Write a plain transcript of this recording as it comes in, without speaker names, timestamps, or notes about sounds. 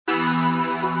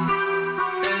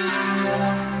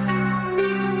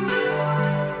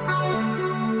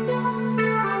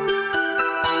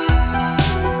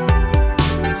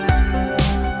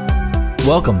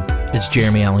Welcome, it's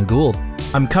Jeremy Allen Gould.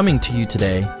 I'm coming to you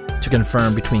today to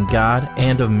confirm between God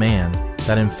and of man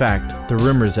that in fact the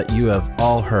rumors that you have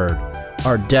all heard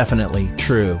are definitely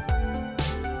true.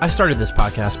 I started this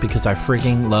podcast because I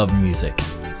freaking love music.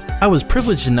 I was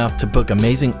privileged enough to book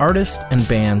amazing artists and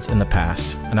bands in the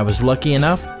past, and I was lucky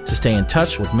enough to stay in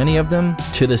touch with many of them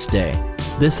to this day.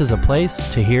 This is a place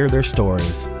to hear their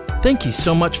stories. Thank you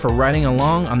so much for riding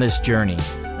along on this journey,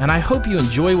 and I hope you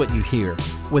enjoy what you hear.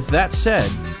 With that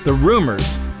said, the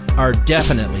rumors are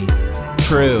definitely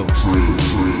true.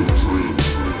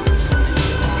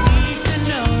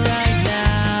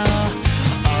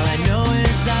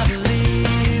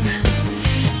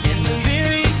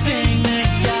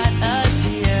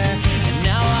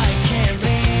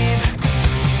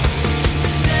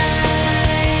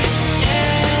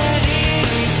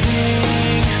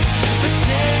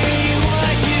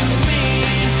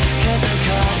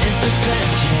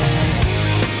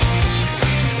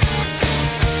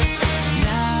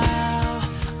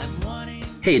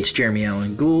 Hey, it's Jeremy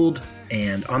Allen Gould,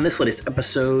 and on this latest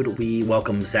episode, we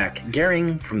welcome Zach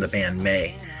Gehring from the band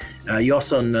May. You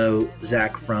also know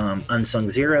Zach from Unsung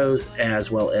Zeros,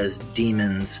 as well as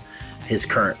Demons, his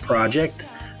current project.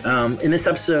 In this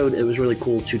episode, it was really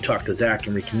cool to talk to Zach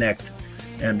and reconnect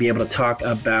and be able to talk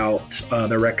about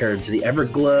the records The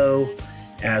Everglow,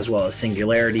 as well as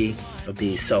Singularity, of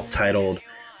the self-titled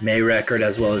May record,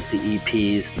 as well as the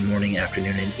EPs, the morning,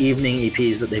 afternoon, and evening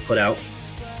EPs that they put out,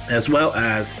 as well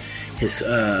as his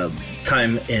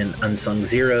time in Unsung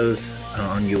Zeros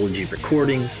on Eulogy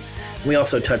recordings. We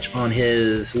also touch on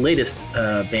his latest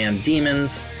band,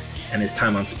 Demons, and his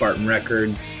time on Spartan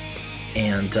Records.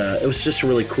 And it was just a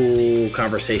really cool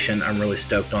conversation. I'm really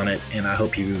stoked on it, and I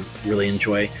hope you really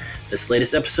enjoy this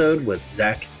latest episode with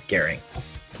Zach Gehring.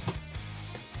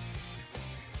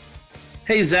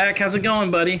 Hey, Zach, how's it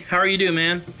going, buddy? How are you doing,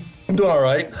 man? I'm doing all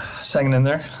right. Just hanging in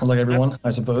there, like everyone,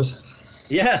 I suppose.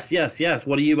 Yes.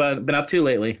 What have you been up to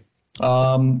lately?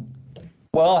 Well,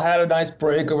 I had a nice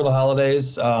break over the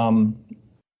holidays, and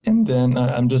then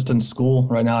I'm just in school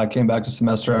right now. I came back to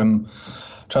semester. I'm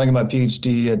trying to get my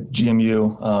PhD at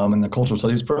GMU in the Cultural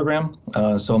Studies program.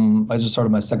 I just started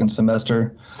my second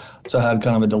semester, so I had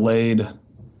kind of a delayed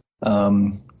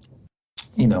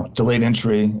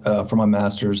entry for my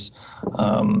master's.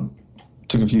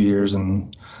 Took a few years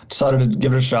and decided to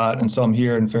give it a shot, and so I'm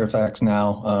here in Fairfax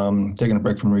now, taking a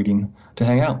break from reading to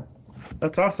hang out.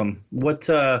 That's awesome. What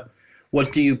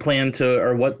do you plan to,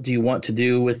 or what do you want to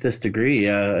do with this degree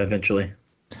eventually?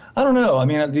 I don't know. I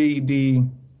mean,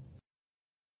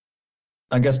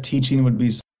 I guess teaching would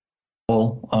be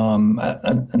cool at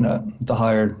the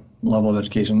higher level of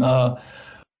education.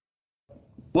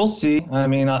 We'll see. I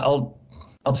mean, I'll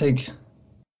take.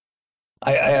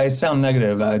 I sound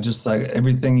negative. I just like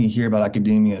everything you hear about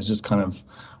academia is just kind of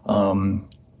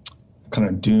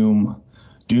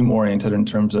doom oriented in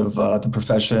terms of the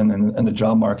profession and the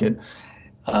job market.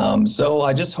 So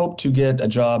I just hope to get a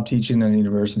job teaching at a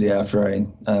university after I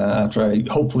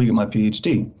hopefully get my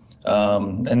PhD.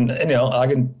 I'll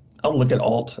look at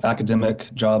alt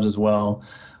academic jobs as well,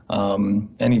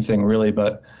 anything really.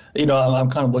 But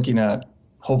I'm kind of looking at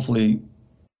hopefully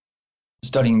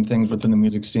studying things within the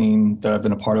music scene that I've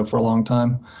been a part of for a long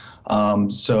time.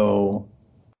 So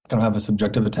I kind of have a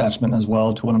subjective attachment as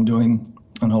well to what I'm doing,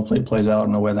 and hopefully it plays out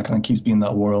in a way that kind of keeps me in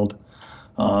that world,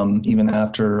 even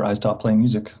after I stop playing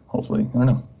music, hopefully. I don't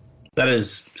know. That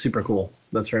is super cool.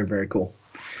 That's very, very cool.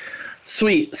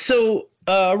 Sweet. So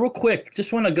real quick,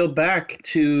 just want to go back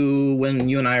to when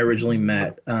you and I originally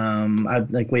met.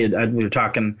 We were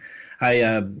talking.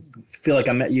 I feel like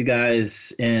I met you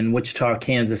guys in Wichita,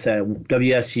 Kansas at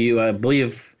WSU. I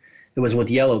believe it was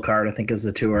with Yellow Card, I think it was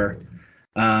the tour.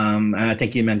 And I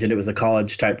think you mentioned it was a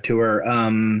college type tour.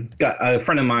 Got a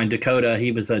friend of mine, Dakota,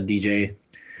 he was a DJ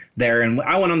there. And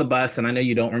I went on the bus, and I know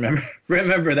you don't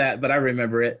remember that, but I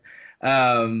remember it.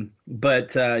 I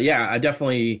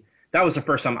definitely, that was the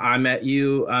first time I met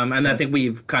you. And I think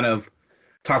we've kind of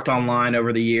talked online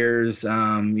over the years,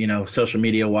 social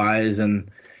media wise. And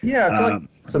yeah, I feel like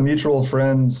some mutual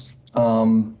friends,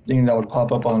 that would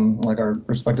pop up on like our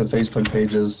respective Facebook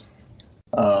pages.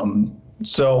 From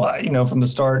the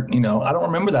start, I don't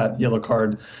remember that Yellow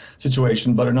Card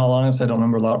situation, but in all honesty, I don't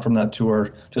remember a lot from that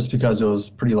tour just because it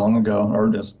was pretty long ago, or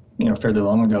just, fairly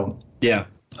long ago. Yeah.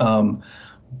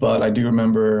 But I do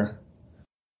remember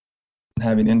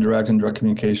having indirect and direct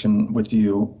communication with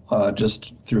you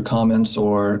just through comments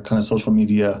or kind of social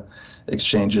media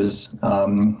exchanges.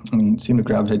 Seem to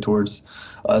gravitate towards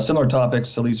similar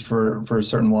topics, at least for a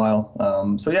certain while.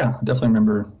 Definitely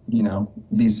remember,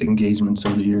 these engagements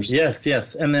over the years.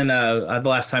 Yes. And then the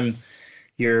last time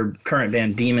your current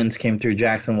band Demons came through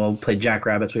Jacksonville, played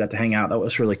Jackrabbits. We got to hang out. That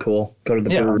was really cool. Go to the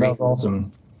brewery. That was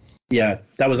awesome. Yeah,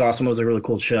 that was awesome. It was a really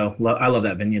cool show. I love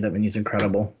that venue. That venue's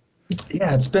incredible.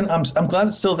 Yeah, it's been. I'm glad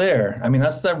it's still there. I mean,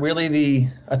 that's that really the.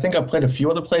 I think I've played a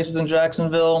few other places in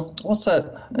Jacksonville. What's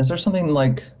that? Is there something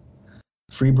like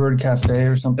Freebird Cafe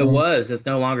or something? It was. It's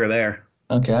no longer there.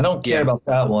 Okay, I don't care about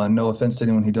that one. No offense to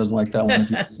anyone who does like that one.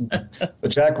 But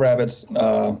Jackrabbits,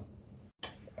 I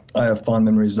have fond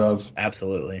memories of.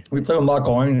 Absolutely. We played with Mock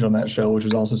Orange on that show, which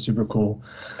was also super cool.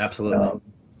 Absolutely.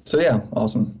 So yeah,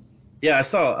 awesome. Yeah, I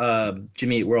saw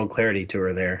Jimmy Eat World Clarity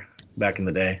tour there back in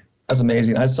the day. That's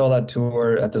amazing. I saw that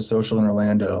tour at the Social in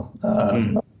Orlando.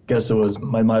 I guess it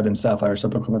might have been Sapphire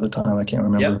Supper Club at the time. I can't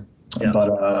remember. Yep.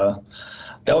 But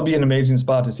that would be an amazing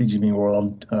spot to see Jimmy Eat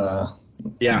World.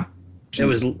 Yeah, it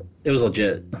was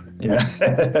legit. Yeah,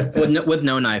 with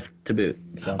no knife to boot.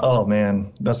 So. Oh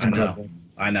man, that's incredible.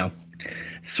 I know.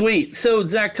 Sweet. So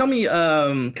Zach, tell me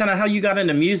kind of how you got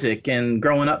into music and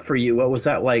growing up for you. What was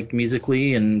that like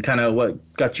musically, and kind of what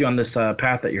got you on this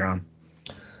path that you're on?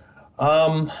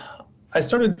 I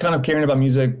started kind of caring about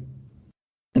music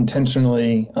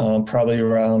intentionally probably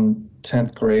around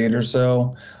 10th grade or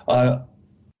so.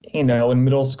 In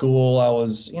middle school, I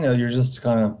was, you're just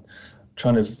kind of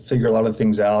trying to figure a lot of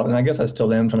things out. And I guess I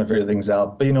still am trying to figure things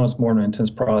out. But, it's more of an intense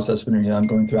process when you're young,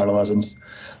 going through adolescence.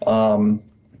 And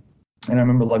I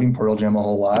remember loving Pearl Jam a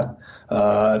whole lot.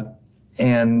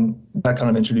 And that kind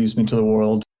of introduced me to the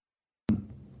world. But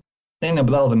that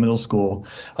was in middle school.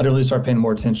 I didn't really start paying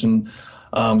more attention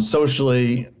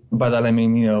socially. By that, I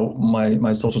mean,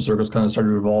 my social circles kind of started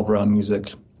to revolve around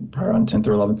music around 10th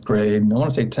or 11th grade. I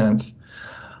want to say 10th.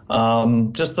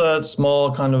 Just a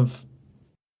small kind of,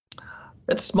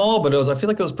 it's small, but I feel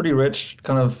like it was pretty rich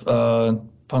kind of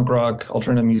punk rock,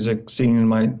 alternative music scene in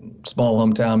my small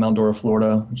hometown, Mount Dora,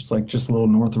 Florida, which is like just a little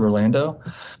north of Orlando.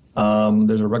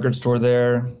 There's a record store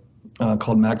there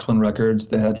called Maxwell Records.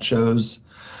 They had shows.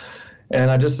 And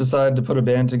I just decided to put a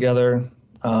band together.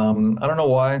 I don't know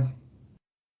why.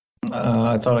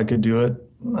 I thought I could do it.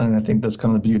 And I think that's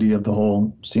kind of the beauty of the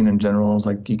whole scene in general, is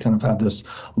like you kind of have this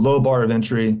low bar of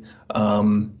entry.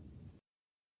 And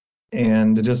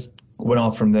it just went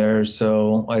off from there.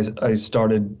 So I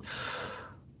started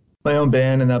my own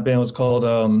band, and that band was called,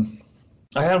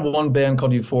 I had one band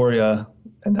called Euphoria,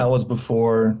 and that was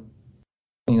before,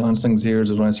 Unsung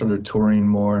is when I started touring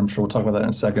more. I'm sure we'll talk about that in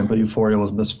a second, but Euphoria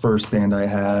was this first band I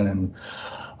had, and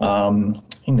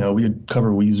we would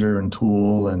cover Weezer and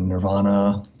Tool and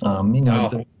Nirvana.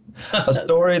 A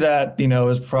story that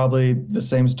is probably the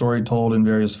same story told in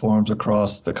various forms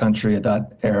across the country at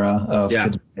that era of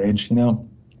kids my age.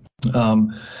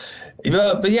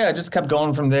 But yeah, I just kept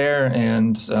going from there,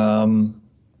 and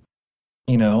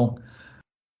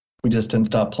we just didn't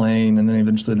stop playing, and then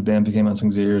eventually the band became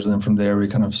Unsung, and then from there we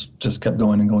kind of just kept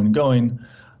going and going and going.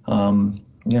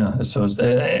 So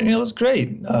it was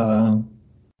great.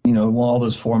 All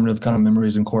those formative kind of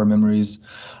memories and core memories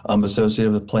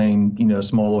associated with playing,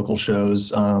 small local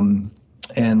shows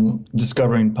and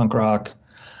discovering punk rock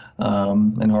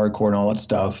and hardcore and all that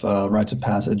stuff, rites of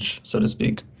passage, so to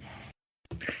speak.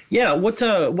 Yeah, what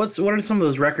are some of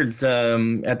those records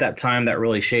at that time that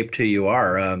really shaped who you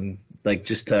are?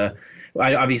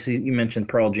 Obviously you mentioned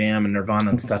Pearl Jam and Nirvana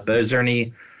and stuff, but is there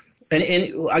any? And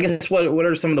I guess what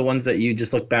are some of the ones that you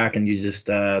just look back and you just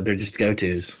they're just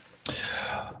go-tos?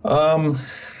 For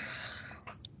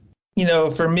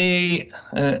me,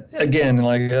 again,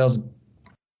 like I was a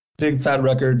big Fat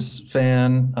Records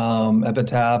fan.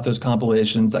 Epitaph, those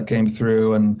compilations that came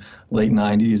through in late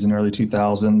 90s and early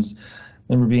 2000s.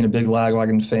 Remember being a big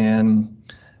Lagwagon fan,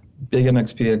 big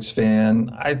MXPX fan.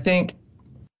 I think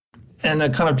in a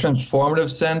kind of transformative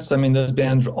sense, I mean, those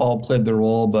bands all played their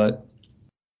role, but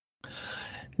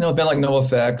a band like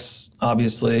NoFX,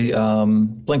 obviously,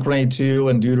 Blink-182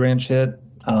 and Dude Ranch hit.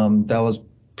 That was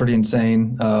pretty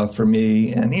insane for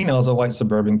me. And, as a white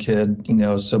suburban kid,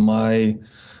 so my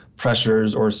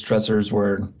pressures or stressors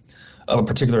were of a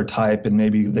particular type, and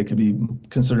maybe they could be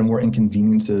considered more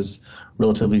inconveniences,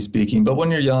 relatively speaking. But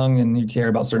when you're young and you care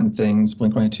about certain things,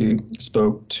 Blink-182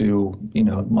 spoke to,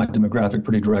 my demographic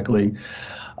pretty directly.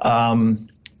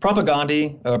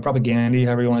 Propaganda,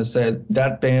 however you want to say it,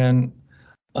 that band,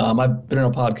 I've been in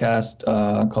a podcast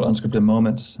called Unscripted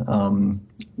Moments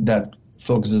that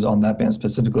focuses on that band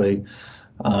specifically,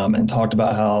 and talked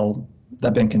about how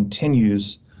that band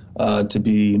continues to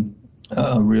be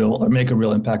make a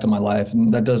real impact on my life.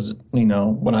 And that does,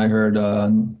 when I heard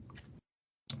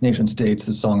Nation States,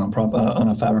 the song on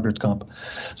a Fat Records comp.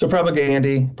 So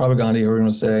Propaganda, whatever you want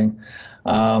to say.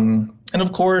 And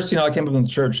of course, I came up in the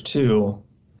church too.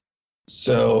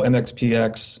 So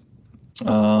MXPX,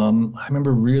 I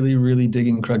remember really, really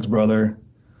digging Craig's Brother.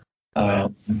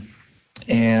 And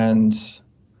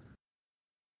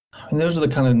those are the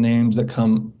kind of names that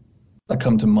come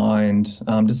to mind.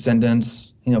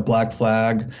 Descendants, Black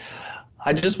Flag.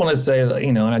 I just want to say that,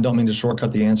 and I don't mean to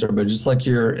shortcut the answer, but just like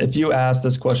if you ask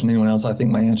this question to anyone else, I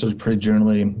think my answer is pretty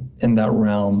generally in that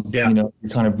realm. Yeah. You're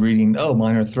kind of reading,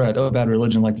 Minor Threat, Bad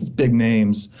Religion, like these big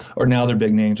names, or now they're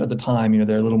big names. At the time,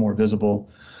 they're a little more visible.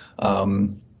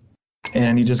 And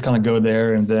you just kind of go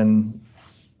there, and then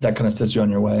that kind of sets you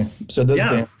on your way. So those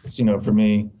bands, for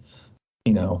me,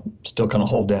 still kind of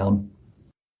hold down.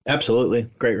 Absolutely.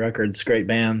 Great records, great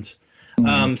bands.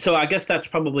 So I guess that's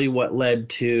probably what led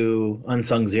to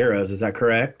Unsung Zeros. Is that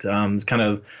correct? It's kind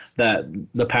of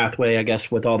the pathway, I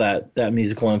guess, with all that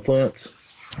musical influence.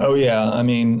 Oh yeah, I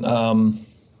mean,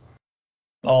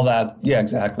 all that. Yeah,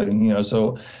 exactly.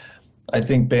 So I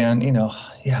think band,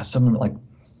 someone like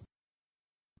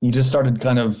you just started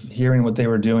kind of hearing what they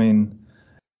were doing,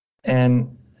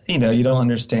 and you don't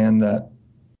understand that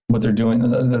what they're doing.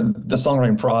 The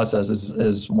songwriting process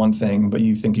is one thing, but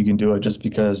you think you can do it just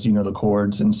because you know the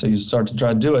chords, and so you start to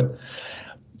try to do it.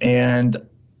 And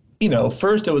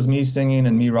first it was me singing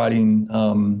and me writing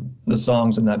the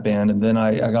songs in that band, and then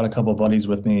I got a couple of buddies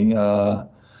with me,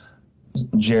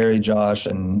 Jerry, Josh,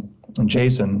 and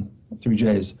Jason, 3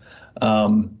 J's.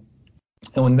 And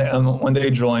when they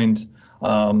joined,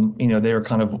 they were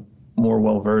kind of more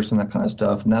well versed in that kind of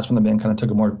stuff, and that's when the band kind of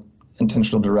took a more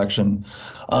intentional direction.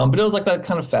 But it was like that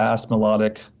kind of fast,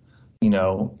 melodic,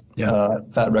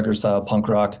 Fat Record style punk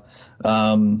rock.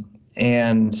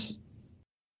 And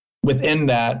within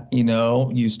that,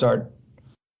 you start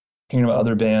hearing about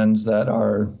other bands that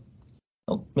are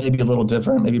maybe a little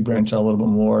different, maybe branch out a little bit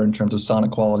more in terms of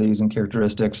sonic qualities and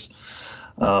characteristics.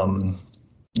 I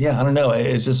don't know.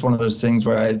 It's just one of those things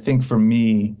where I think for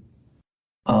me,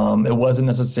 it wasn't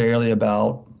necessarily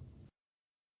about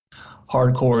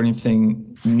hardcore or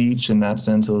anything niche in that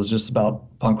sense. It was just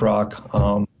about punk rock.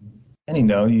 And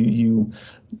you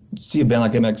see a band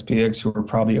like MXPX who are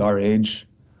probably our age.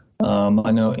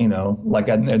 I know, like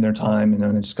in their time,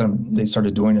 they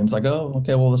started doing it. It's like, oh,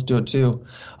 okay, well, let's do it too.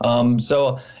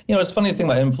 So it's funny to think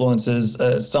about influences.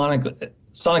 Sonic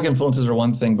influences are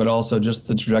one thing, but also just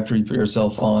the trajectory you put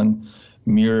yourself on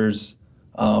mirrors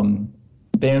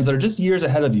bands that are just years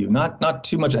ahead of you, not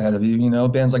too much ahead of you.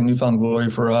 Bands like Newfound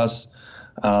Glory for us,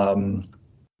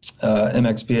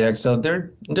 MXPX. So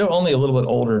they're only a little bit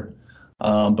older,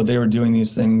 but they were doing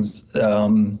these things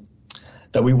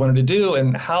that we wanted to do,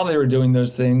 and how they were doing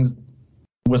those things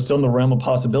was still in the realm of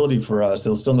possibility for us. It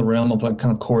was still in the realm of like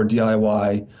kind of core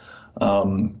DIY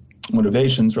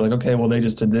motivations. We're like, okay, well, they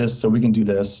just did this, so we can do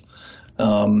this.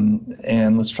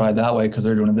 And let's try it that way because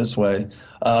they're doing it this way.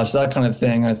 So that kind of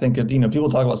thing. I think, people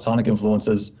talk about sonic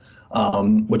influences,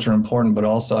 which are important, but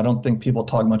also I don't think people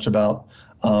talk much about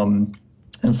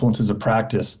influences of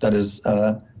practice. That is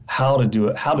how to do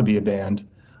it, how to be a band,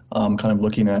 kind of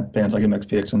looking at bands like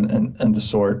MXPX and the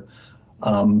sort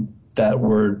that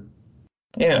were,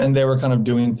 and they were kind of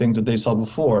doing things that they saw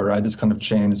before, right? This kind of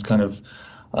chain, this kind of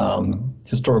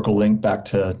historical link back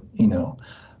to,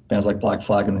 bands like Black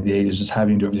Flag in the 80s, just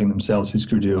having to do everything themselves,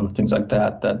 Husker Du, things like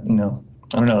that, I don't know,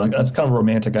 like, that's kind of a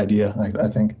romantic idea, I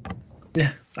think.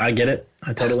 Yeah, I get it.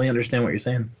 I totally understand what you're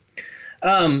saying.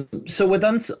 So with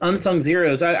Unsung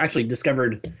Zeros, I actually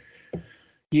discovered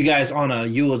you guys on a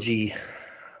Eulogy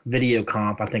video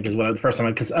comp, I think is what the first time,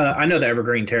 because I know the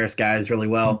Evergreen Terrace guys really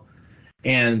well.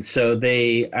 And so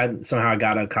somehow I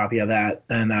got a copy of that,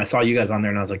 and I saw you guys on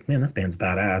there, and I was like, man, this band's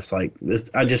badass. Like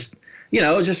this,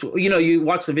 you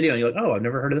watch the video and you're like, oh, I've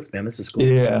never heard of this band. This is cool.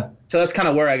 Yeah. So that's kind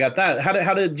of where I got that.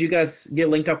 How did you guys get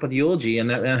linked up with Eulogy,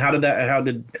 and how did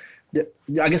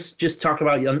I guess just talk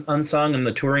about Unsung and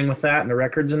the touring with that and the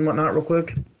records and whatnot real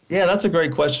quick? Yeah, that's a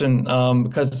great question,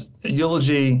 because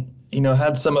Eulogy,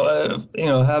 had some,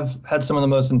 have had some of the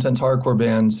most intense hardcore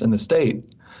bands in the state.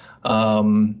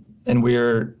 And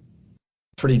we're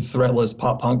pretty threatless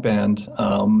pop punk band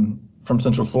from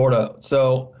Central Florida.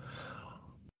 So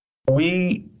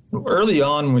early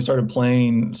on when we started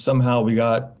playing, somehow we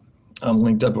got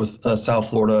linked up with South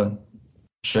Florida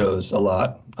shows a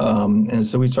lot. And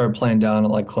so we started playing down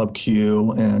at like Club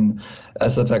Q and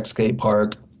SFX Skate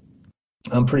Park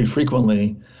pretty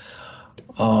frequently.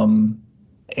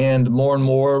 And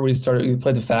more we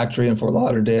played the Factory in Fort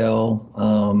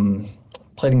Lauderdale,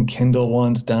 played in Kendall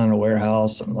once down in a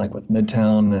warehouse, like with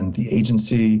Midtown and the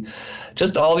Agency.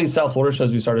 Just all these South Florida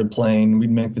shows we started playing. We'd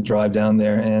make the drive down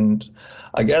there. And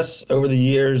I guess over the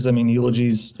years,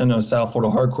 Eulogy's South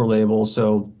Florida hardcore label,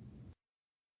 so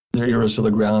their ears to the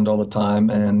ground all the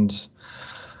time. And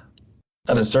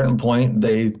at a certain point,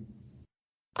 they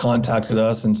contacted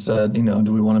us and said,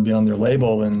 do we want to be on their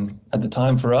label? And at the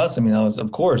time for us, I mean, that was,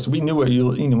 of course, we knew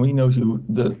we know who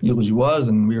the Eulogy was,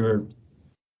 and we were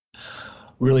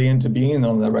really into being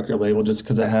on that record label just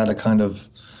because it had a kind of,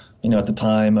 at the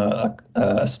time, a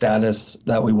status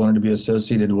that we wanted to be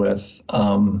associated with.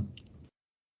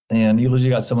 And Eulogy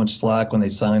got so much slack when they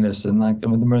signed us, and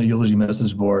the Eulogy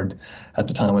message board at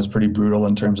the time was pretty brutal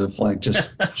in terms of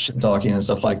just shit talking and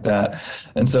stuff like that.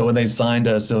 And so when they signed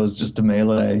us, it was just a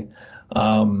melee.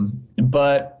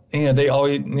 But they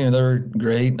always, they were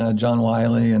great. John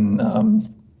Wiley and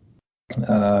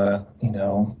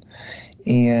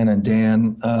Ian and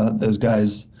Dan, those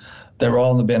guys, they were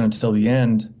all in the band until the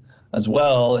end as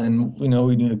well. And we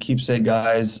knew the Keepsake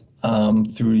guys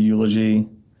through Eulogy.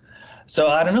 So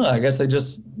I don't know. I guess they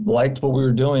just liked what we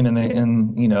were doing, and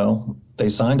they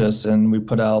signed us, and we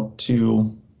put out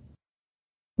an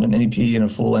EP and a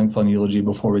full length on Eulogy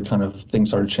before things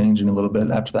started changing a little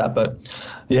bit after that. But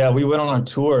yeah, we went on a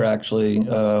tour actually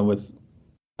with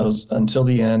Until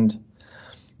the End,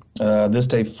 This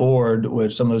Day Forward,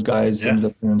 which some of those guys ended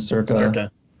up in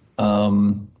Circa,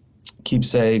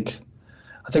 Keepsake.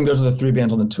 I think those are the three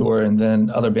bands on the tour, and then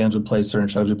other bands would play certain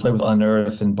shows. We played with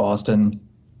Unearth in Boston.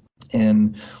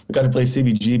 And we got to play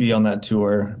CBGB on that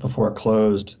tour before it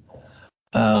closed.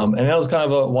 And that was kind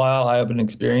of a wild, eye-opening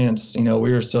experience. We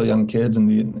were still young kids,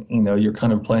 and you're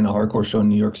kind of playing a hardcore show in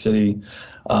New York City.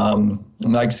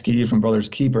 Mike Ski from Brothers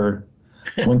Keeper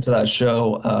went to that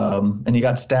show, and he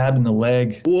got stabbed in the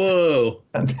leg. Whoa!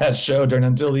 At that show during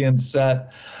Until the End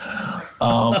set.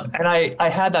 And I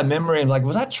had that memory, and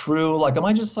was that true? Am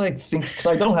I just think, because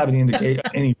I don't have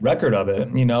any record of it.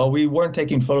 We weren't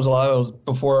taking photos a lot. It was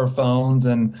before our phones,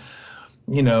 and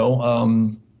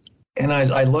and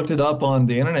I looked it up on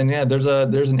the internet. And yeah, there's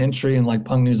an entry in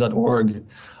punknews.org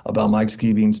about Mike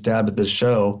Ski being stabbed at this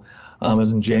show. It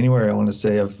was in January, I want to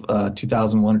say, of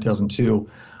 2001 or 2002.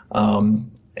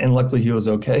 And luckily he was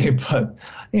okay, but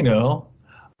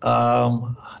I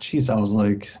was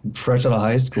fresh out of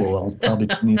high school. I was probably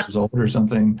 20 years old or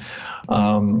something.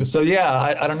 So yeah,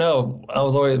 I don't know. I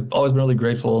was always been really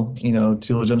grateful, to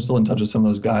Eulogy. I'm still in touch with some of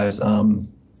those guys. I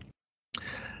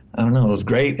don't know. It was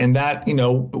great. And that,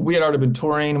 we had already been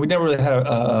touring. We never really had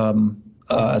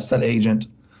a set agent,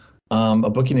 a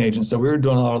booking agent. So we were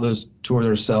doing a lot of those tours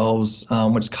ourselves,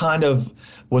 which kind of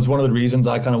was one of the reasons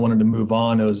I kind of wanted to move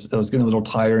on. It was getting a little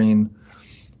tiring.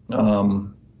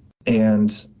 And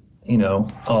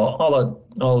all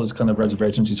those kind of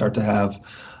reservations you start to have.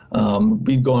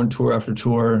 We'd go on tour after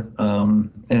tour,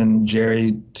 and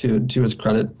Jerry, to his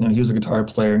credit, he was a guitar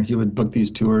player, and he would book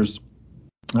these tours.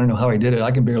 I don't know how he did it.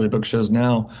 I can barely book shows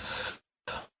now.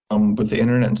 With the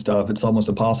internet and stuff, it's almost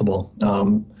impossible.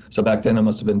 So back then it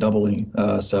must have been doubly.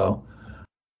 But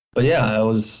yeah, it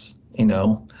was,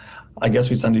 I guess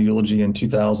we signed a Eulogy in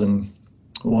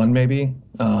 2001, maybe.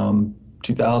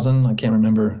 2000, I can't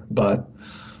remember, but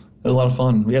it was a lot of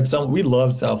fun. We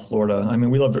loved South Florida. I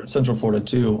mean, we loved Central Florida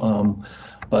too.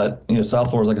 But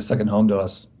South Florida was like a second home to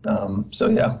us. So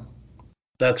yeah.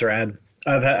 That's rad.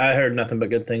 I heard nothing but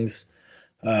good things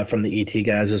from the ET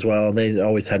guys as well. They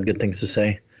always had good things to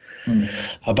say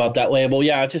about that label.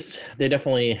 Yeah, they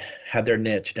definitely had their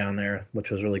niche down there, which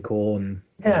was really cool. And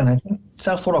I think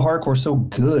South Florida hardcore is so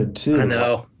good too. I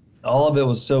know. All of it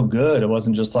was so good. It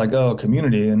wasn't just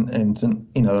community, and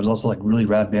there's also really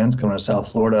rad bands coming out of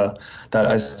South Florida that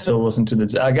I still listen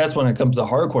to. I guess when it comes to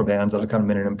hardcore bands that have kind of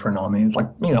made an imprint on me,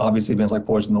 obviously bands like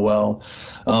Poison the Well,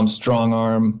 Strong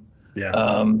Arm,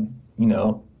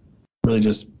 really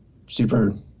just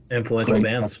super influential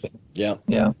bands. Yeah.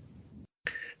 Yeah.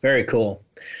 Very cool.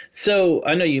 So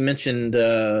I know you mentioned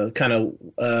you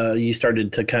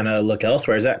started to kind of look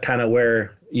elsewhere. Is that kind of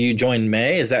where you joined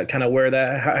May? Is that kind of where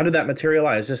how did that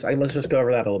materialize? Let's just go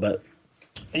over that a little bit.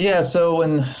 Yeah. So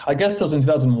I guess it was in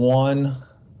 2001,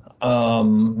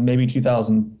 maybe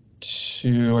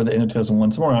 2002 or the end of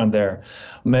 2001, somewhere around there.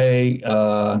 May,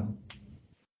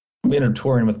 we ended up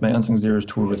touring with May, Unsung Zeros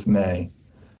toured with May.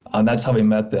 That's how we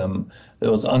met them. It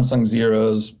was Unsung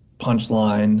Zeros,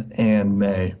 Punchline, and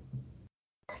May.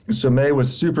 So May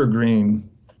was super green.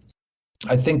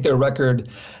 I think their record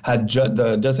had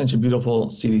the Destination Beautiful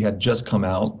CD had just come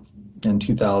out in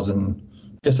 2000. I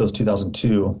guess it was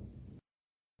 2002.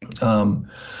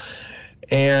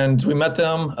 And we met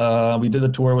them. We did the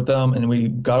tour with them, and we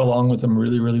got along with them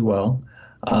really, really well.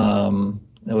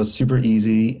 It was super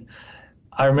easy.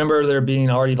 I remember there being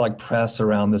already press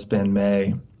around this band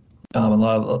May, a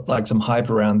lot of some hype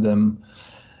around them.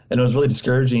 And it was really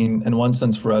discouraging in one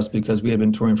sense for us because we had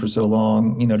been touring for so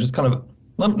long, just kind of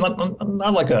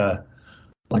not like a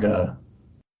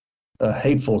a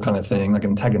hateful kind of thing, like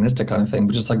antagonistic kind of thing,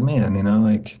 but just like, man, you know,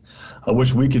 like, I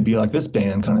wish we could be like this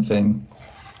band kind of thing.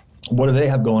 What do they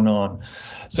have going on?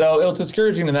 So it was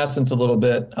discouraging in that sense a little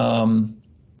bit.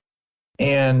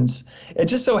 And it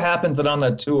just so happens that on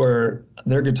that tour,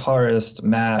 their guitarist,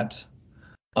 Matt,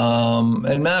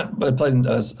 and Matt played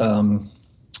as, I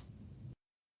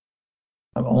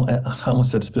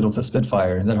almost said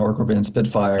Spitfire, that hardcore band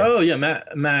Spitfire. Oh, yeah,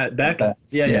 Matt Beck?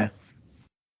 Yeah.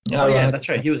 Oh, yeah, that's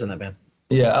right. He was in that band.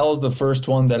 Yeah, I was the first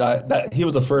one he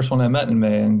was the first one I met in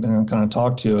May and kind of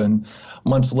talked to. And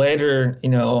months later, you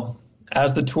know,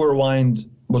 as the tour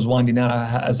was winding down,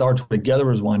 as our tour together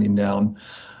was winding down,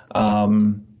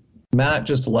 Matt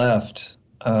just left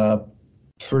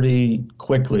pretty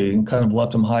quickly and kind of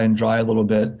left him high and dry a little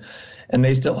bit. And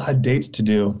they still had dates to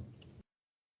do.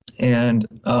 And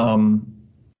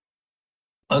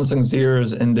Unsung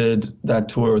Zeros ended that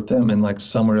tour with them in like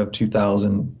summer of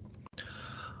 2000,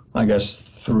 I guess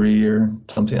 3 or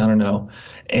something, I don't know.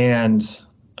 And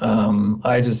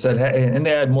I just said, hey, and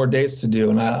they had more dates to do,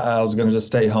 and I was going to just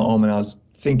stay home. And I was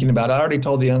thinking about, I already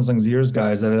told the Unsung Zeros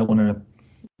guys that I don't want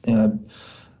to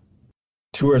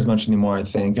tour as much anymore, I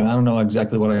think. And I don't know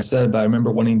exactly what I said, but I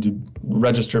remember wanting to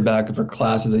register back for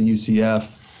classes at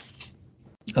UCF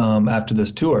after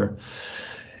this tour.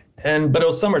 But it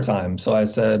was summertime, so I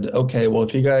said, okay, well,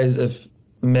 if you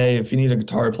need a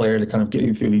guitar player to kind of get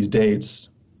you through these dates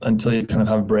until you kind of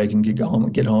have a break and get home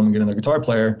and get another guitar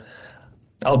player,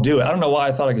 I'll do it. I don't know why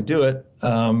I thought I could do it.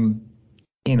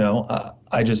 You know,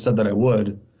 I just said that I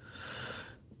would.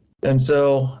 And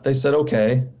so they said,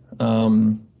 okay.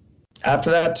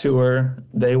 After that tour,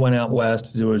 they went out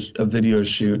west to do a video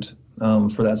shoot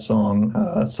for that song,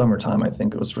 Summertime. I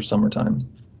think it was for Summertime.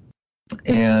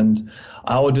 And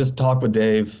I would just talk with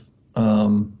Dave.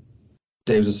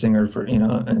 Dave's a singer for, you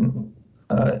know, and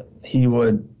I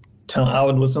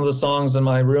would listen to the songs in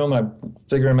my room. I'd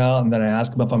figure them out, and then I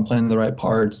ask him if I'm playing the right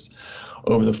parts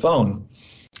over the phone.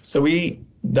 So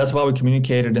that's why we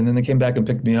communicated. And then they came back and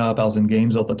picked me up. I was in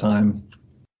Gainesville at the time.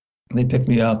 They picked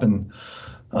me up, and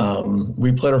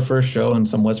we played our first show in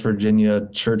some West Virginia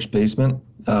church basement.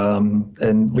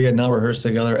 And we had not rehearsed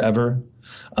together ever.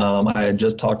 I had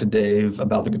just talked to Dave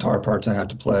about the guitar parts I had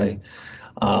to play.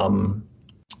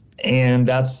 And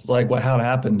that's like how it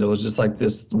happened. It was just like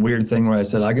this weird thing where I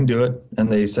said, I can do it.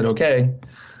 And they said, okay.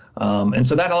 And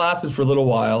so that lasted for a little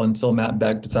while until Matt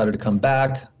Beck decided to come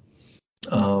back.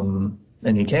 And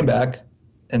he came back,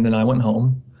 and then I went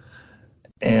home.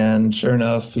 And sure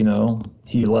enough, you know,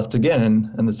 he left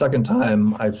again. And the second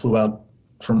time I flew out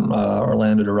from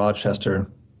Orlando to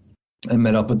Rochester and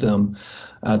met up with them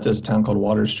at this town called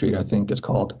Water Street, I think it's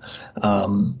called,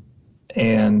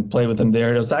 and played with them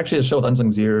there. It was actually a show with Unsung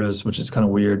Zeros, which is kind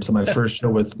of weird. So my first show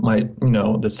with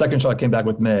the second show I came back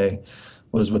with May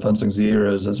was with Unsung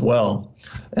Zeros as well.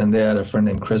 And they had a friend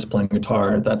named Chris playing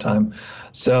guitar at that time.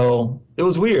 So it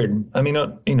was weird. I mean,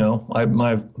 you know,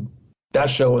 that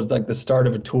show was like the start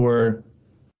of a tour.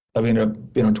 I ended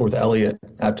up being on tour with Elliot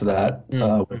after that,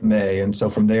 with May. And so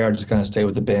from there, I just kind of stayed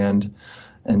with the band,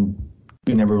 and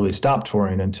we never really stopped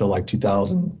touring until like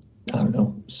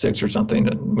 2006 or something,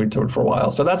 and we toured for a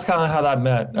while. So that's kind of how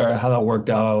that worked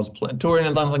out. I was touring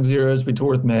in Unsung Zeros. We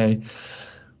toured with May.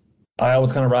 I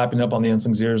was kind of wrapping up on the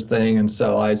Unsung Zeros thing, and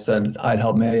so I said I'd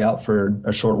help May out for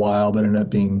a short while, but ended up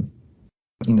being,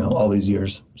 you know, all these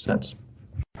years since.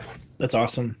 That's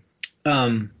awesome.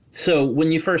 So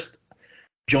when you first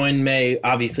joined May,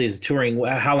 obviously as touring,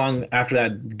 how long after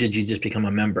that did you just become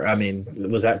a member? I mean,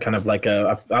 was that kind of like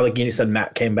like you said,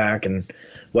 Matt came back and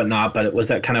whatnot, but was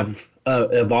that kind of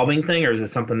evolving thing, or is it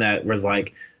something that was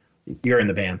like, you're in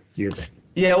the band?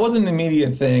 Yeah, it wasn't an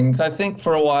immediate thing. I think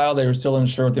for a while they were still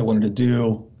unsure what they wanted to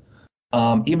do.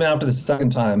 Even after the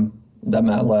second time that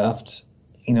Matt left,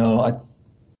 you know,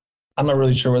 I'm not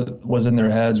really sure what was in their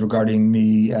heads regarding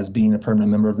me as being a permanent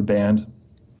member of the band.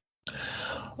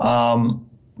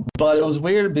 But it was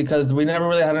weird because we never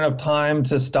really had enough time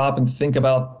to stop and think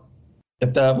about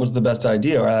if that was the best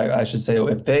idea, or I should say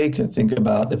if they could think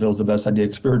about if it was the best idea,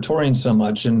 because we were touring so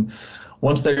much. And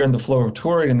once they were in the flow of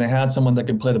touring and they had someone that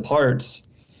could play the parts,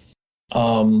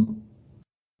 you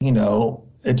know,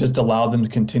 it just allowed them to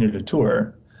continue to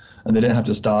tour. And they didn't have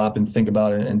to stop and think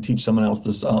about it and teach someone else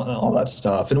this, all that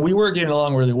stuff. And we were getting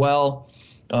along really well,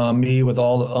 me with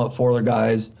all the four other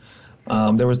guys.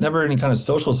 There was never any kind of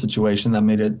social situation that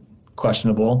made it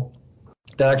questionable.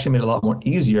 That actually made it a lot more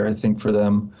easier, I think, for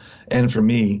them and for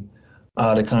me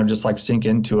to kind of just like sink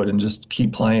into it and just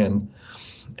keep playing.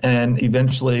 And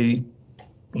eventually,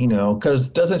 you know, because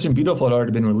Doesn't It Seem Beautiful had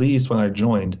already been released when I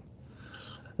joined.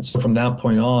 And so from that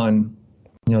point on,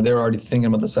 you know, they were already thinking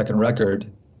about the second record.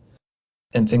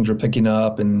 and things were picking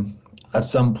up. And at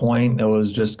some point it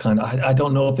was just kind of, I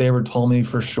don't know if they ever told me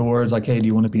for sure. It's like, hey, do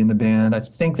you want to be in the band? I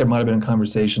think there might've been a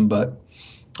conversation, but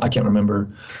I can't remember.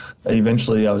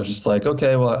 Eventually I was just like,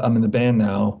 okay, well, I'm in the band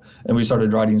now. And we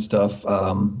started writing stuff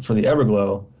for the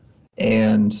Everglow.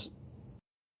 And,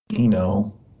 you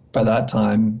know, by that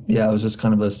time, yeah, it was just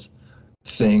kind of this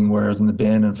thing where I was in the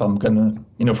band, and if I'm gonna,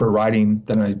 you know, for writing,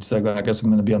 then I said, I guess I'm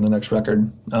gonna be on the next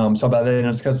record. So by then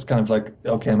it's kind of like,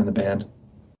 okay, I'm in the band.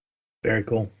 Very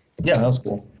cool. Yeah, that was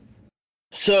cool.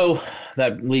 So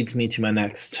that leads me to my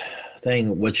next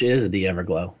thing, which is the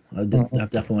Everglow. I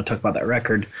definitely want to talk about that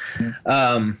record.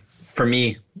 For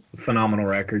me, phenomenal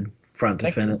record, front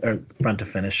to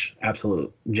finish,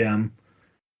 absolute gem.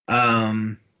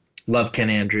 Love Ken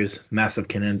Andrews, massive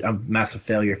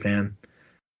Failure fan.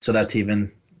 So that's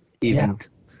even yeah.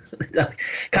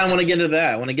 Kind of want to get into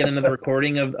that. I want to get into the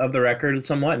recording of the record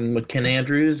somewhat, and with Ken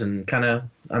Andrews, and kind of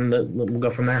we'll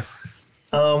go from there.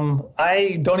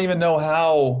 I don't even know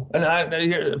how.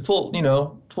 And full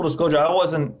disclosure, I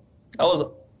was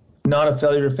not a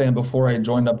Failure fan before I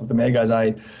joined up with the May guys.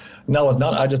 I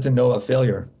just didn't know about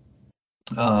Failure.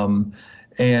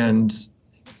 And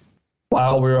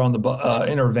while we were on the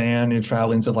in our van and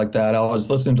traveling, stuff like that, I was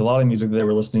listening to a lot of music that they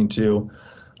were listening to.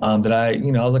 That I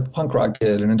was like a punk rock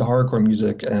kid and into hardcore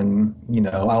music, and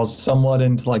I was somewhat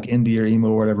into like indie or emo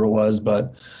or whatever it was,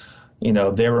 but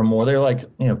they're like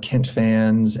Kent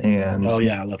fans, and oh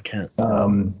yeah, I love Kent.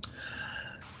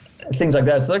 Things like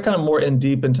that. So they're kind of more in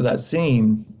deep into that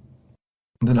scene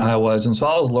than I was, and so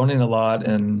I was learning a lot.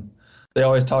 And they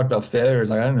always talked about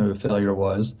Failures. Like, I didn't know who Failure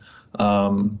was.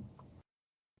 And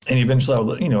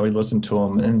eventually, we listened to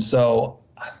them, and so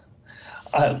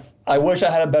I wish I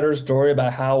had a better story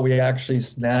about how we actually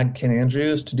snagged Ken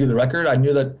Andrews to do the record. I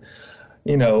knew that,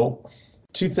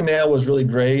 Tooth and Nail was really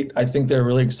great. I think they were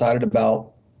really excited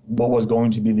about what was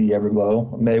going to be the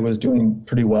Everglow. May was doing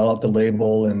pretty well at the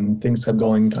label, and things kept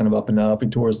going kind of up and up. We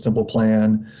toured Simple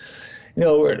Plan.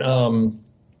 What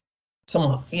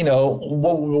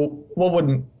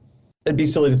wouldn't, it'd be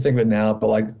silly to think of it now, but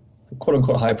like quote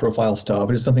unquote high profile stuff.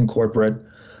 It is something corporate.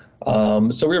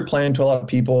 So we were playing to a lot of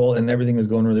people, and everything was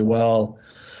going really well.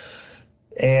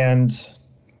 And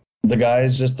the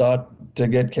guys just thought to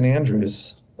get Ken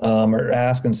Andrews, or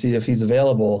ask and see if he's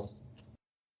available.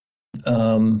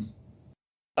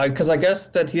 Because I guess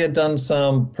that he had done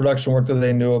some production work that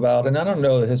they knew about, and I don't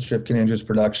know the history of Ken Andrews'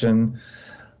 production.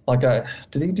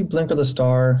 Did he do Blink of the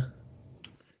Star?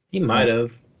 He might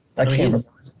have. I can't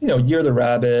remember. Year of the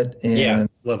Rabbit and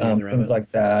things Rabbit.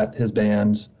 Like that, his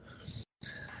bands.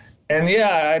 And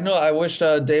yeah, I know. I wish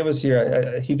Dave was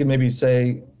here. He could maybe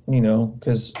say,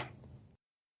 because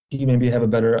he could maybe have a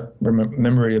better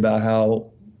memory about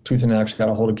how Tooth and Nail actually got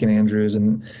a hold of Ken Andrews,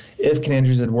 and if Ken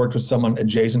Andrews had worked with someone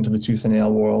adjacent to the Tooth and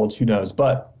Nail world, who knows?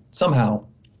 But somehow,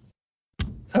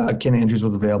 Ken Andrews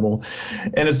was available,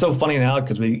 and it's so funny now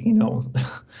because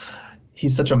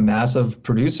he's such a massive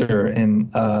producer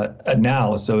and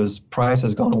now, so his price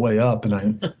has gone way up, and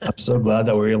I'm so glad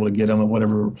that we were able to get him at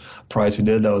whatever price we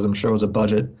did. That was, I'm sure, was a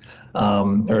budget,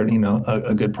 or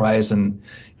a good price, and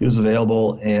he was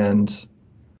available. And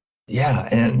yeah,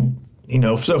 and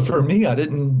so for me, I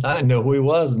didn't know who he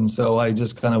was, and so I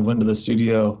just kind of went to the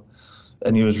studio,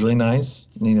 and he was really nice.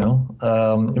 We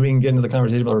can get into the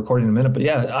conversation about recording in a minute, but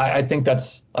yeah, I think I'm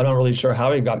not really sure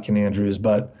how he got Ken Andrews,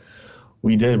 but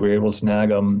we did. We were able to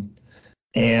snag him,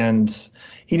 and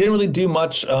he didn't really do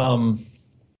much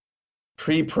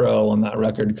pre-pro on that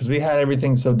record because we had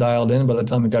everything so dialed in by the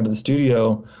time we got to the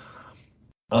studio.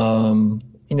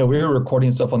 We were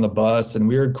recording stuff on the bus, and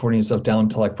we were recording stuff down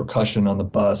to like percussion on the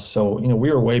bus. So,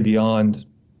 we were way beyond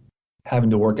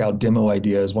having to work out demo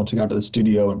ideas once we got to the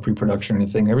studio and pre-production or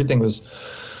anything. Everything was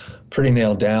pretty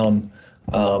nailed down.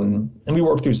 And we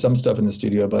worked through some stuff in the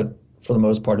studio, but for the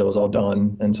most part, it was all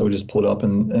done. And so we just pulled up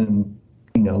and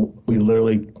we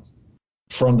literally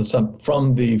from the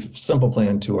Simple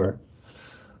Plan tour,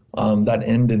 that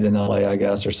ended in LA, I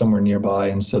guess, or somewhere nearby.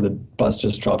 And so the bus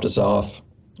just dropped us off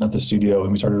at the studio,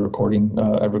 and we started recording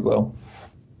Everglow.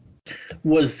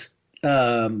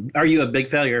 Are you a big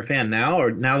Failure fan now,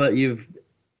 or now that you've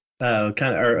do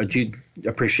you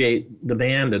appreciate the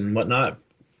band and whatnot?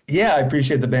 Yeah, I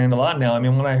appreciate the band a lot now. I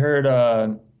mean, when I heard,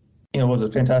 was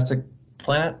it Fantastic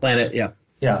Planet? Planet, yeah.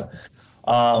 Yeah.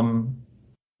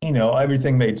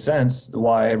 Everything made sense,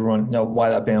 why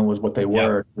that band was what they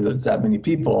were. Yeah. There's that many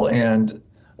people. And,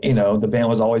 the band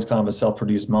was always kind of a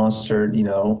self-produced monster,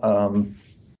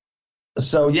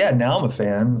 So, yeah, now I'm a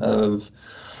fan of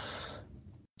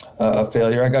a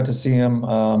failure. I got to see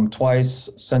him twice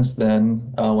since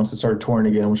then, once it started touring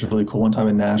again, which was really cool. One time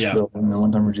in Nashville and then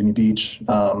one time in Virginia Beach.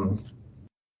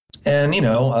 And,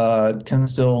 can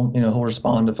still, he'll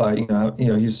respond if I,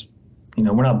 he's,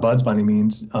 we're not buds by any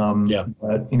means.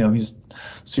 But, he's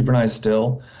super nice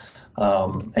still.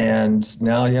 And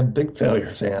now, big failure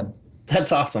fan.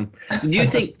 That's awesome. Do you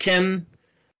think Ken,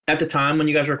 at the time when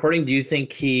you guys were recording, do you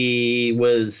think he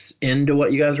was into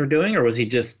what you guys were doing, or was he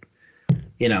just,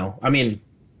 Yeah,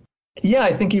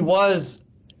 I think he was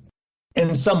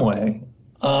in some way.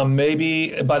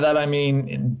 Maybe by that I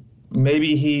mean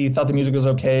maybe he thought the music was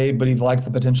okay, but he liked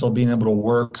the potential of being able to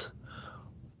work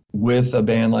with a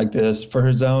band like this for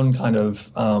his own kind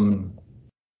of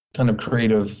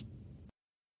creative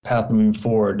path moving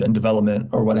forward and development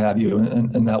or what have you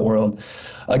in that world.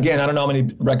 Again, I don't know how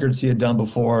many records he had done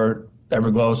before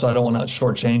Everglow, so I don't want to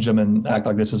shortchange him and act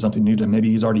like this is something new to him. Maybe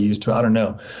he's already used to it. I don't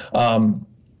know.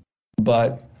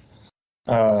 But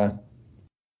I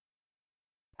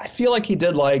feel like he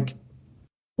did like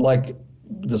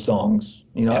the songs.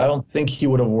 I don't think he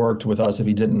would have worked with us if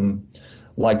he didn't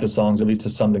like the songs, at least to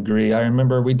some degree. I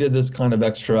remember we did this kind of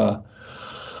extra,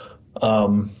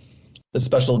 a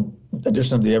special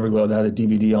edition of the Everglow that had a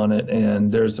DVD on it,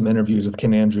 and there's some interviews with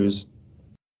Ken Andrews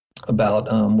about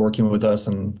working with us.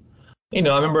 And I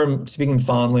remember him speaking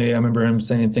fondly. I remember him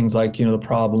saying things like, the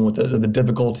problem with the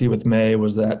difficulty with May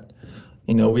was that,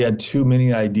 we had too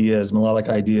many ideas, melodic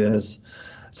ideas.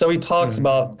 So he talks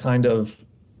about kind of,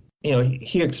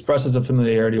 he expresses a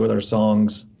familiarity with our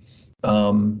songs.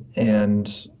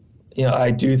 And,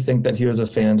 I do think that he was a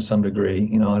fan to some degree.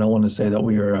 I don't want to say that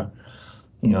we were,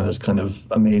 this kind of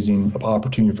amazing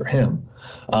opportunity for him.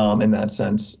 In that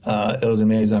sense, it was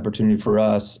an amazing opportunity for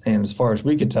us. And as far as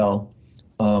we could tell,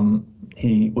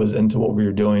 he was into what we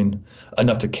were doing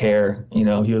enough to care. He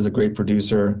was a great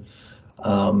producer,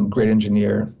 great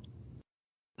engineer.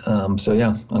 I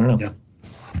don't know. Yeah.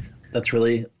 That's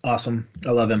really awesome.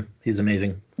 I love him. He's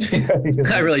amazing.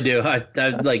 I really do. I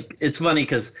like, it's funny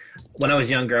because when I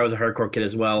was younger, I was a hardcore kid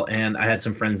as well. And I had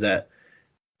some friends that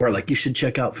were like, you should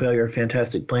check out Failure,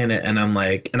 Fantastic Planet. And I'm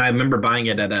like, and I remember buying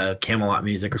it at a Camelot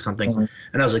Music or something. Mm-hmm.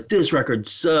 And I was like, this record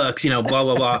sucks, blah,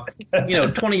 blah, blah.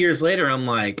 20 years later, I'm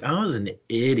like, I was an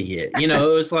idiot. It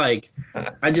was like,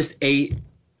 I just ate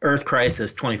Earth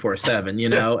Crisis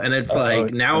 24/7, and it's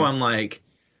like, now I'm like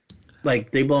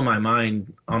they blow my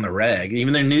mind on the reg.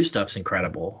 Even their new stuff's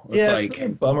incredible. It's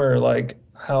like bummer, like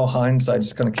how hindsight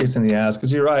just kind of kicks in the ass.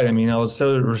 Because you're right. I was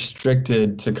so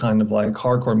restricted to kind of like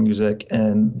hardcore music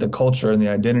and the culture and the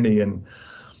identity, and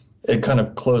it kind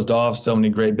of closed off so many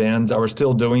great bands that were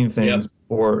still doing things,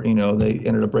 or they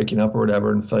ended up breaking up or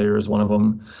whatever. And Failure is one of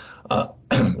them.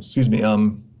 Excuse me.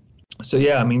 So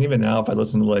yeah, even now, if I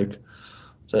listen to like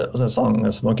was that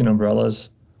song "Smoking Umbrellas,"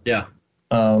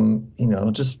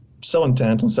 just so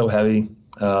intense and so heavy.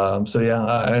 I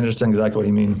understand exactly what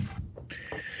you mean.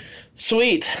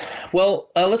 Sweet. Well,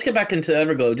 let's get back into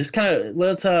Everglow. Just kind of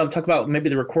let's talk about maybe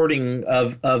the recording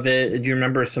of it. Do you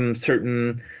remember some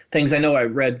certain things? I know I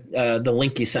read the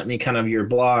link you sent me, kind of your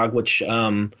blog, which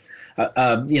it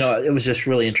was just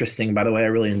really interesting. By the way, I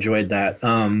really enjoyed that.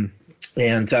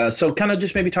 So kind of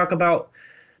just maybe talk about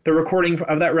the recording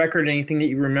of that record. Anything that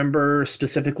you remember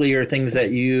specifically, or things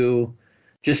that you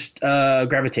just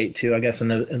gravitate to, I guess, in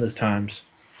those times.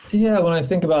 Yeah, when I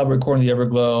think about recording the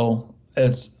Everglow,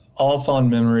 it's all fond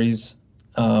memories.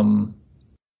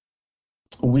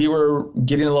 We were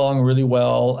getting along really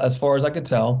well, as far as I could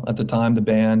tell at the time, the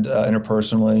band,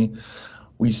 interpersonally.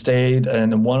 We stayed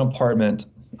in one apartment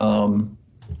for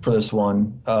this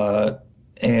one.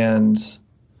 And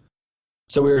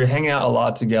so we were hanging out a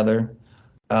lot together.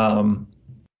 We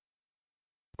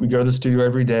go to the studio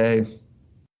every day.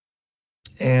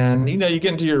 And, you get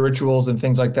into your rituals and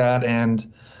things like that.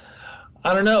 And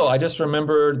I don't know, I just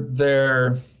remember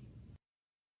there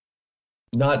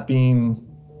not being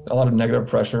a lot of negative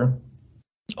pressure,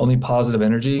 only positive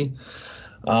energy.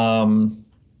 We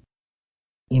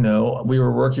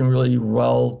were working really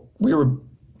well. We were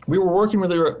working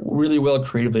really, really well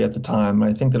creatively at the time.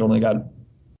 I think that only got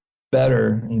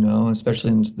better,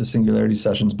 especially in the Singularity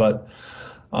sessions. But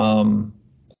I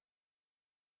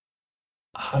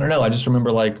don't know. I just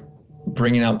remember like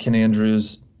bringing out Ken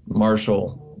Andrews'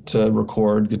 Marshall to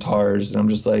record guitars, and I'm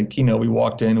just like, we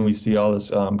walked in and we see all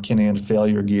this Ken and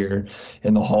Failure gear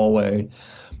in the hallway,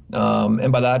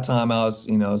 and by that time I was,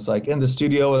 it's like in the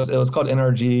studio. It was called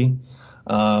NRG,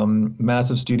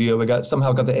 massive studio. We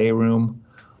somehow got the A room,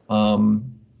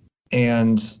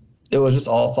 and it was just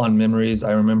all fun memories.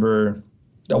 I remember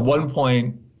at one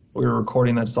point we were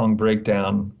recording that song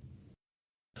Breakdown,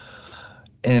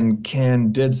 and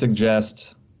Ken did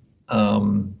suggest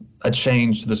a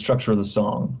change to the structure of the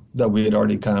song that we had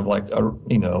already kind of like,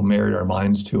 married our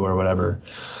minds to or whatever.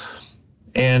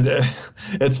 And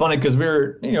it's funny because we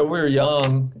were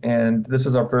young, and this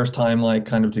is our first time like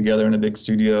kind of together in a big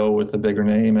studio with a bigger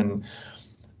name, and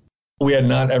we had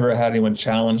not ever had anyone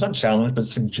not challenge, but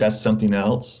suggest something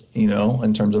else,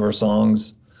 in terms of our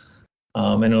songs.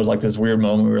 And it was like this weird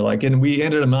moment. We were like, and we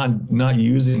ended up not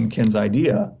using Ken's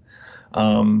idea.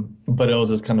 But it was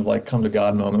this kind of like come to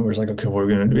God moment where it's like, okay, what are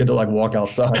we going to do? We had to like walk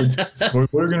outside. What are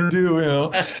we going to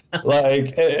do?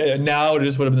 Like now it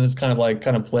just would have been this kind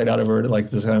of played out over like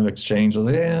this kind of exchange. I was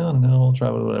like, yeah, no, we'll try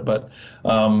with it. But,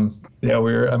 I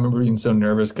remember being so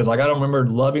nervous because like, I don't remember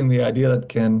loving the idea that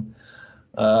Ken,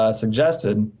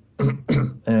 suggested.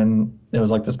 And it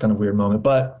was like this kind of weird moment,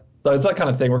 but it's that kind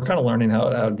of thing. We're kind of learning how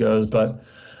it goes, but,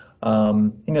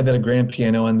 they had a grand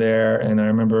piano in there. And I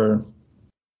remember,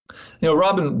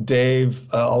 Rob and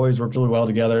Dave always worked really well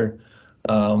together.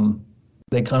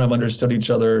 They kind of understood each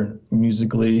other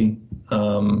musically.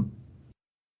 In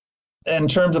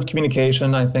terms of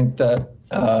communication, I think that,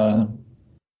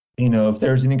 if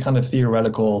there's any kind of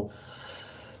theoretical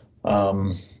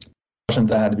questions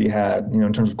that had to be had,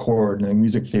 in terms of chord and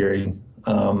music theory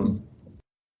and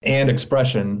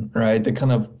expression, right? They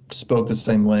kind of spoke the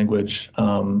same language.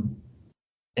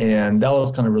 And that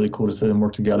was kind of really cool to see them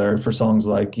work together for songs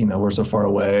like, We're So Far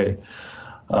Away,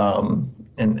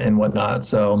 and whatnot.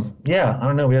 So, yeah, I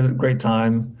don't know. We had a great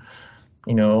time.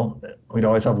 We'd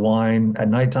always have wine at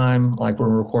nighttime, like when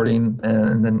we're recording.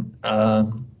 And then,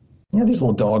 these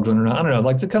little dogs running around. I don't know,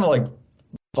 like the kind of like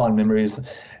fond memories.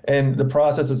 And the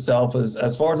process itself is,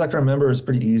 as far as I can remember, is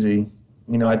pretty easy.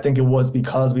 I think it was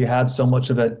because we had so much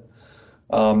of it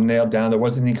nailed down. There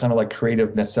wasn't any kind of like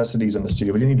creative necessities in the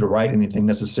studio. We didn't need to write anything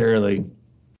necessarily.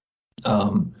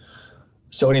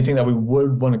 So anything that we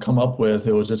would want to come up with,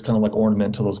 it was just kind of like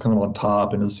ornamental. It was kind of on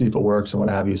top and to see if it works and what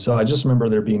have you. So I just remember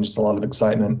there being just a lot of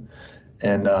excitement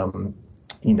and,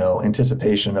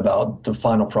 anticipation about the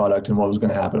final product and what was going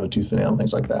to happen with Tooth and Nail and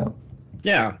things like that.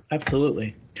 Yeah,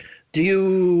 absolutely. Do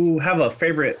you have a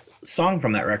favorite song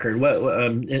from that record? What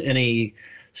any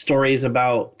stories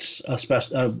about a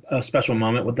special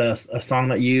moment with a song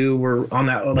that you were on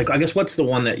that? Like, I guess what's the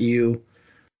one that you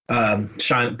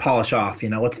polish off?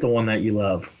 What's the one that you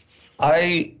love?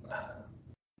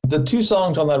 The two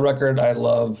songs on that record I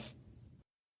love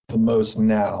the most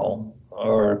now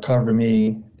are Cover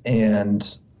Me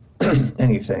and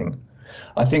Anything.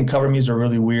 I think Cover Me is a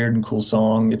really weird and cool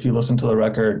song. If you listen to the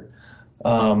record,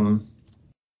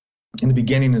 in the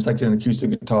beginning, it's like an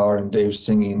acoustic guitar and Dave's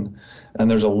singing, and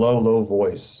there's a low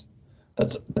voice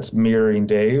that's mirroring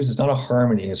Dave's. It's not a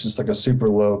harmony. It's just like a super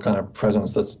low kind of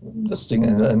presence that's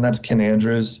singing, and that's Ken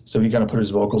Andrews. So he kind of put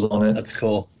his vocals on it. That's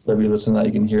cool. So if you listen to that,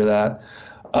 you can hear that.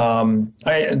 Playing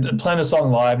the song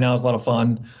live now is a lot of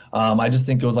fun. I just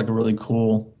think it was like a really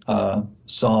cool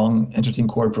song, interesting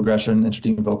chord progression,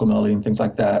 interesting vocal melody, and things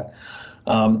like that.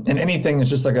 And Anything is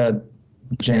just like a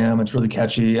jam. It's really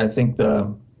catchy. I think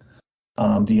the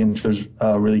intro's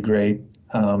really great.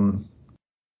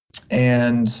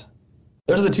 And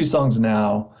those are the two songs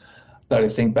now that I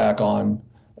think back on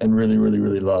and really, really,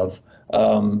 really love,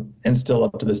 and still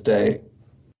up to this day.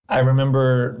 I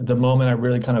remember the moment I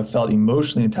really kind of felt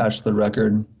emotionally attached to the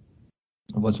record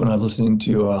was when I was listening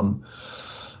to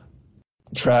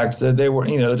tracks that they were,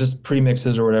 just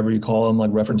premixes or whatever you call them,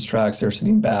 like reference tracks. They're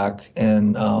sitting back,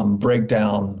 and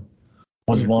Breakdown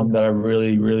was one that I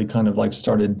really, really kind of like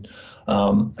started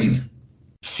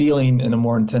feeling in a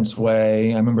more intense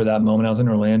way. I remember that moment. I was in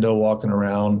Orlando walking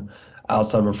around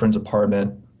outside of a friend's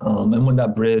apartment, and when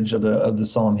that bridge of the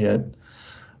song hit,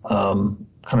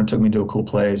 kind of took me to a cool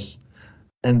place.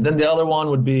 And then the other one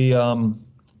would be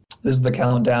This Is the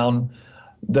Countdown.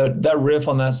 That riff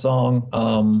on that song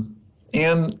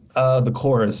and the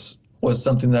chorus was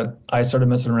something that I started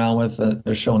messing around with at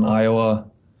a show in Iowa.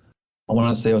 I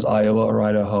want to say it was Iowa or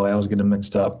Idaho. I was getting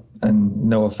mixed up. And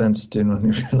no offense to anyone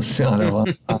who lives in Iowa.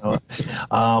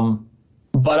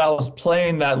 But I was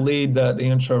playing that lead, the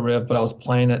intro riff, but I was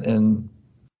playing it in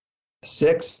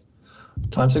 6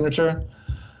 time signature.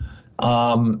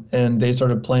 And they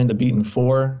started playing the beat in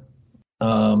 4.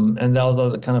 And that was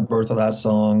the kind of birth of that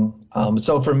song.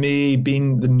 So for me,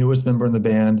 being the newest member in the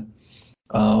band,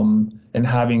 and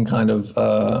having kind of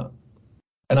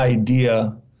an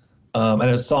idea, and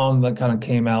a song that kind of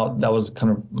came out that was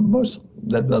kind of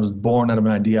that was born out of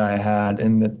an idea I had,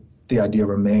 and that the idea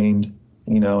remained,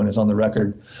 and it's on the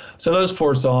record. So those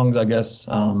 4 songs, I guess,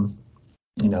 I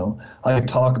could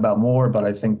talk about more, but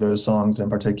I think those songs in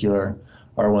particular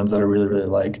are ones that I really, really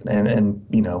like and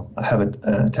I have an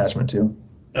attachment to.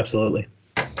 Absolutely.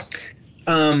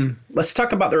 Let's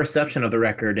talk about the reception of the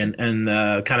record and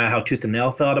kind of how Tooth and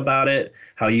Nail felt about it,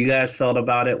 how you guys felt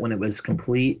about it when it was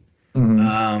complete.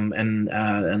 Mm-hmm.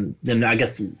 And then I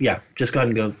guess, yeah, just go ahead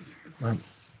and go.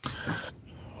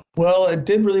 Well, it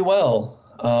did really well.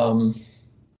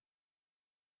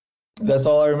 That's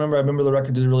all I remember. I remember the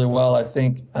record did really well. I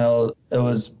think it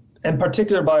was in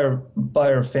particular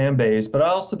by our fan base, but I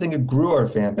also think it grew our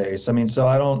fan base. I mean, so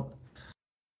I don't,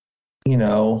 you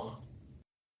know,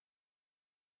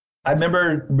 I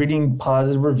remember reading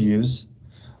positive reviews.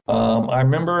 I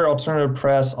remember alternative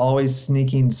press always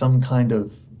sneaking some kind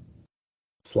of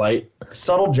Slight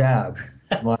subtle jab,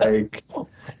 like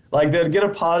they'd get a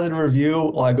positive review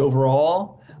like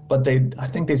overall, but I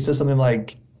think they said something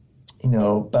like,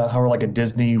 about how we're like a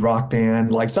Disney rock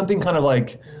band, like something kind of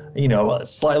like,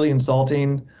 slightly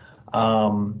insulting.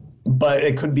 But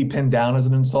it could be pinned down as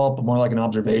an insult, but more like an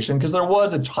observation, because there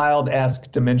was a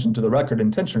child-esque dimension to the record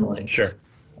intentionally. Sure.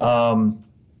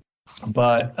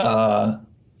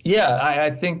 Yeah,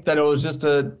 I think that it was just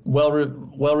a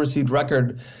well-received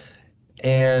record.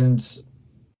 And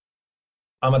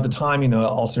at the time,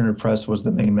 Alternative Press was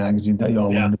the main magazine that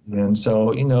y'all wanted to be in.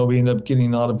 So, we ended up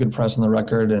getting a lot of good press on the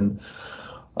record, and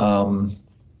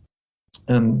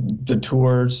the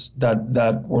tours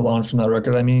that were launched from that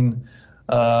record. I mean,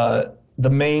 the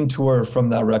main tour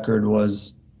from that record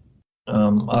was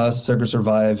us, Circa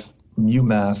Survive,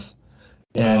 UMath,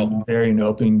 and Gehring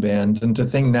opening bands. And to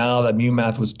think now that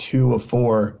UMath was 2 of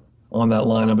 4 on that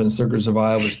lineup and Circa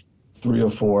Survive was 3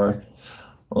 of 4,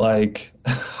 like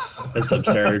that's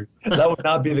absurd. That would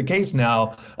not be the case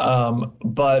now.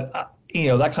 But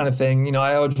that kind of thing.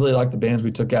 I always really liked the bands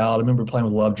we took out. I remember playing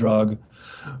with Love Drug,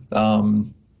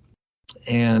 and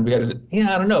we had,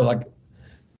 I don't know, like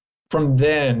from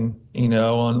then,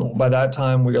 and by that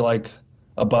time we were like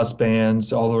a bus band.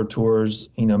 So all our tours,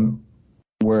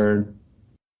 were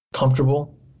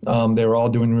comfortable. They were all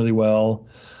doing really well.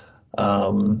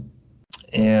 And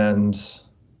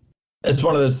it's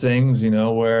one of those things,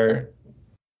 where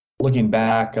looking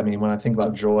back, I mean, when I think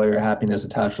about joy or happiness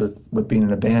attached with being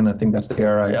in a band, I think that's the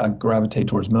era I gravitate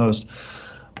towards most.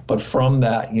 But from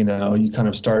that, you kind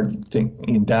of start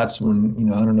thinking, that's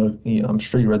when, I don't know, I'm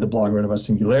sure you read the blog right about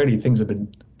Singularity.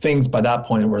 Things by that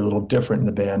point were a little different in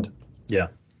the band. Yeah.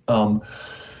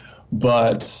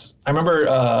 But I remember,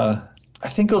 I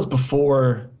think it was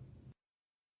before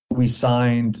we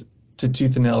signed to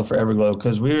Tooth and Nail for Everglow,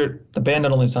 because the band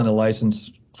not only signed a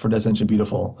license for Destination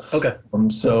Beautiful. Okay.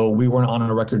 So we weren't on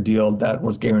a record deal that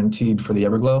was guaranteed for the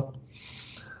Everglow.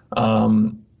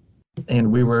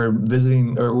 And we were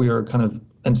we were kind of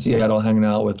in Seattle hanging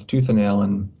out with Tooth and Nail,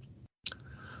 and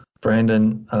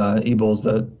Brandon Ebels,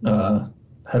 the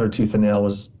head of Tooth and Nail,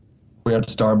 we were at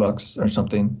Starbucks or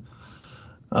something.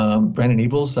 Brandon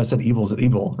Ebels? I said Ebels,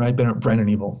 Ebel, right? Brandon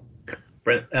Ebel.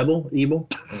 Ebel?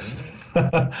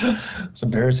 It's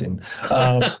embarrassing.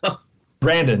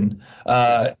 Brandon,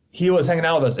 he was hanging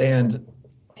out with us, and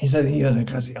he said,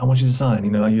 I want you to sign.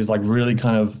 He was like really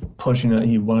kind of pushing it.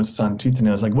 He wanted to sign Tooth and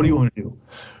Nail. I was like, what do you want to do?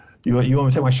 You want me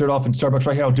to take my shirt off in Starbucks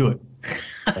right here? I'll do it.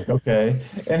 Like, okay.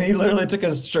 And he literally took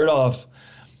his shirt off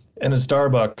in a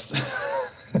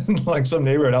Starbucks in like some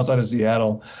neighborhood outside of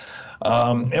Seattle.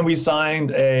 And we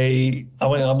signed I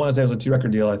want to say it was a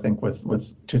 2-record deal, I think, with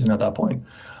Tooth and Nail at that point.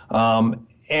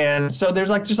 And so there's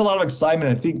like just a lot of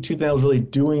excitement. I think Tooth and Nail was really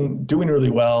doing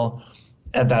really well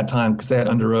at that time, because they had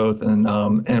Under Oath and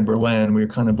Berlin. We were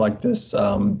kind of like this,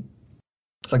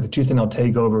 like the Tooth and Nail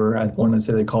takeover, I want to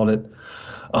say they called it,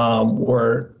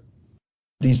 where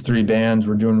these 3 bands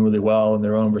were doing really well in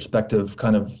their own respective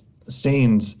kind of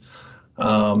scenes.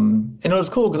 And it was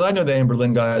cool because I know the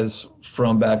Berlin guys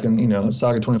from back in,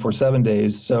 Saga 24/7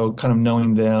 days. So kind of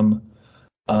knowing them,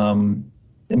 and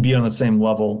be on the same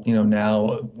level,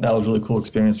 now, that was a really cool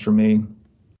experience for me.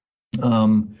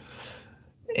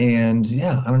 And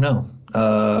yeah, I don't know.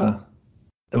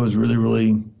 It was really,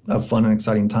 really a fun and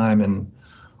exciting time, and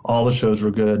all the shows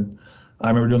were good. I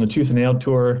remember doing the Tooth and Nail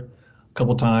tour a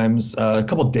couple times, a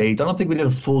couple dates. I don't think we did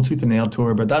a full Tooth and Nail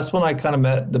tour, but that's when I kind of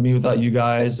met the Me Without You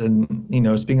guys. And,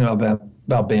 speaking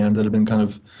about bands that have been kind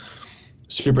of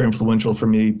super influential for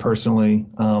me personally.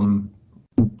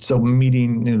 So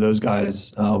meeting those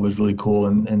guys was really cool,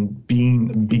 and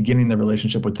beginning the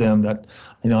relationship with them that,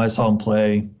 I saw them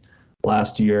play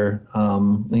last year,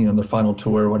 their final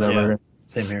tour or whatever. Yeah,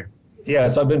 same here. Yeah,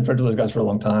 so I've been friends with those guys for a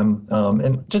long time,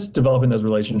 and just developing those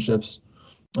relationships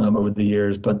over the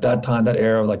years. But that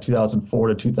era of like 2004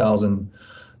 to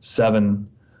 2007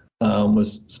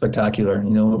 was spectacular.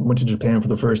 Went to Japan for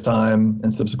the first time,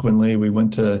 and subsequently we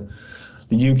went to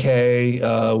the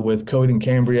UK with Code and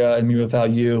Cambria and Me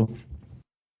Without You,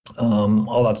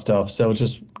 all that stuff. So it's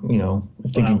just,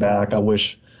 thinking back, I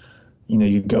wish,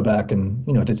 you go back and,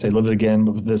 they'd say live it again,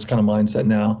 but with this kind of mindset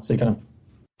now. So you kind of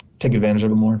take advantage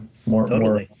of it more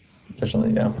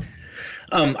efficiently. Yeah.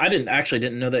 I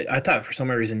didn't know that. I thought for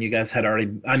some reason you guys had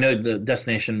already. I know the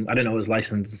destination. I didn't know it was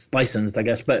licensed. I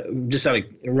guess, but just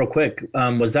real quick,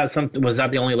 was that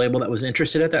the only label that was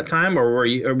interested at that time, or were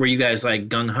you guys like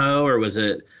gung ho, or was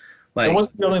it like? It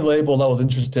wasn't the only label that was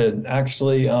interested,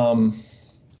 actually. And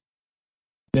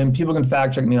people can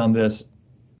fact check me on this.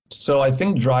 So I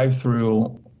think Drive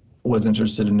Thru was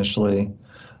interested initially.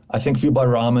 I think Fueled by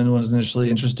Ramen was initially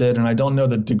interested, and I don't know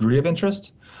the degree of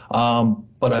interest,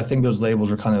 but I think those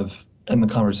labels were kind of in the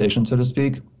conversation, so to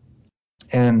speak.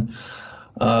 And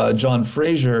John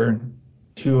Fraser,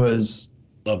 who was...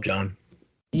 Love John.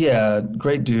 Yeah,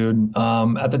 great dude.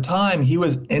 At the time, he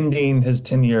was ending his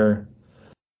tenure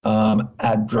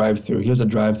at Drive Thru. He was at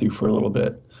Drive Thru for a little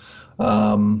bit.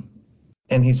 And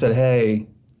he said, hey,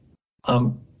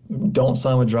 don't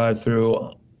sign with Drive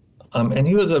Thru. And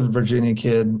he was a Virginia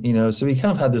kid, so he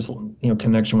kind of had this,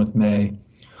 connection with May,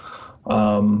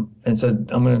 and said,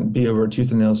 I'm going to be over at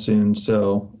Tooth and Nail soon.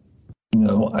 So,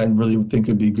 I really think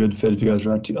it'd be a good fit if you guys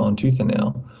are on Tooth and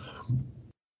Nail.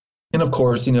 And of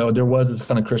course, there was this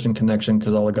kind of Christian connection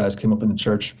because all the guys came up in the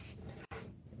church.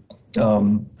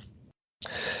 And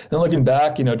looking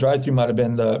back, Drive Thru might have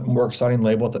been the more exciting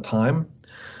label at the time,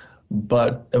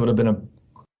 but it would have been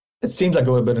it seems like it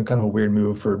would have been kind of a weird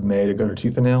move for May to go to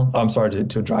Tooth and Nail. I'm sorry,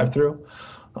 to Drive Thru.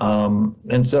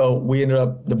 And so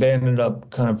the band ended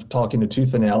up kind of talking to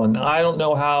Tooth and Nail, and I don't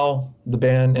know how the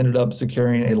band ended up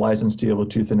securing a license deal with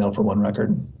Tooth and Nail for one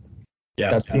record. Yeah,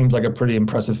 that seems like a pretty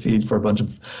impressive feat for a bunch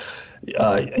of,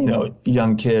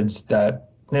 young kids that,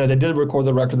 they did record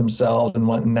the record themselves, and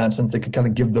in that sense, they could kind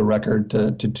of give the record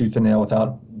to Tooth and Nail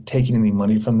without taking any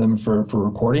money from them for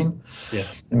recording. Yeah.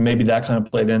 And maybe that kind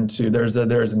of played into, there's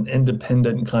an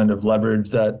independent kind of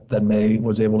leverage that May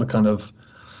was able to kind of,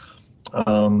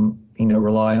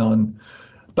 rely on.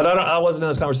 But I wasn't in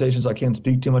those conversations, so I can't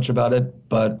speak too much about it,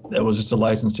 but it was just a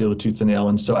license deal with Tooth and Nail.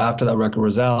 And so after that record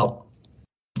was out,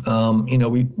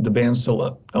 the band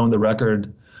still owned the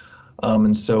record.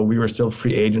 And so we were still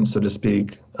free agents, so to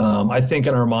speak. I think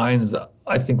in our minds,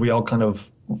 I think we all kind of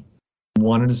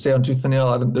wanted to stay on Tooth and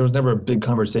Nail. There was never a big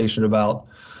conversation about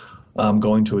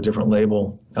going to a different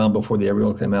label before the Every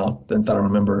Will came out, that I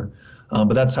remember.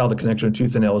 But that's how the connection to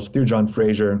Tooth and Nail was through John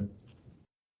Fraser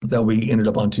that we ended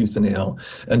up on Tooth and Nail.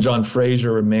 And John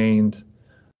Fraser remained,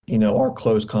 our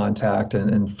close contact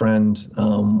and friend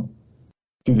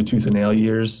through the Tooth and Nail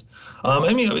years.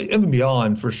 Even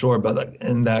beyond for sure, but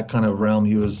in that kind of realm,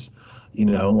 he was,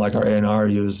 like our A&R,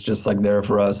 he was just like there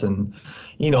for us. And,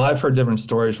 I've heard different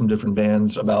stories from different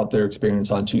bands about their experience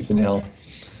on Tooth and Nail.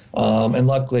 And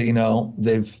luckily,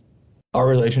 our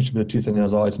relationship with Tooth and Nail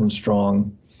has always been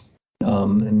strong.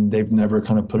 And they've never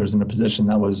kind of put us in a position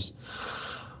that was,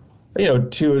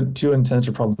 too intense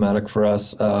or problematic for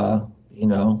us.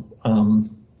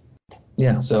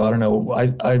 Yeah, so I don't know.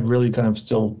 I really kind of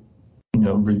still,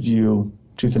 review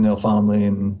Tooth and Nail fondly,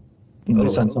 and they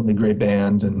sent so many great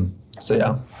bands, and so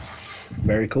yeah.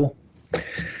 Very cool.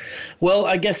 Well,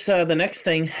 I guess the next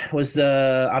thing was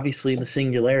obviously the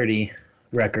Singularity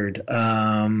record,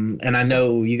 and I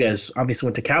know you guys obviously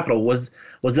went to Capitol. Was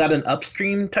that an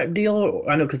upstream type deal?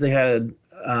 I know because they had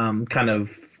kind of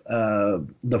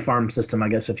the farm system, I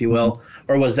guess, if you will,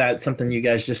 or was that something you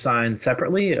guys just signed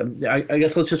separately? I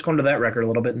guess let's just go into that record a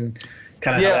little bit and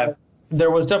kind of how that... There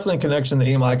was definitely a connection, the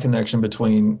EMI connection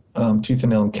between Tooth and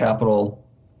Nail and Capitol,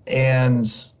 and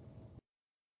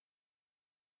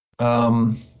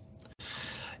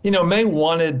May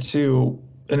wanted to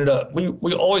ended up. We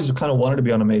always kind of wanted to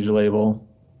be on a major label.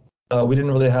 We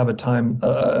didn't really have a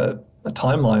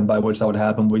timeline by which that would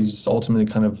happen. We just ultimately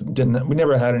kind of didn't. We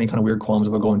never had any kind of weird qualms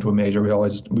about going to a major.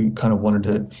 We kind of wanted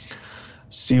to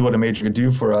see what a major could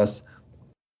do for us.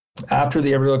 After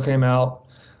the Every came out,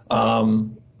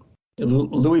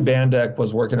 Louis Bandeck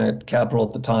was working at Capitol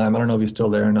at the time. I don't know if he's still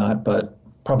there or not, but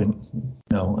probably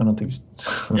no. I don't think he's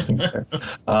there.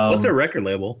 What's a record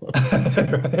label? What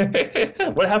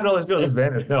happened to all these people? This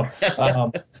Bandeck?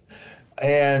 No.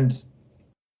 And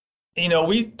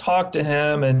we talked to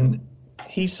him, and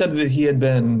he said that he had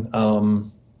been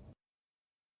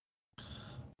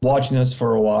watching us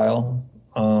for a while.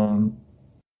 And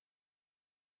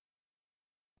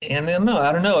then,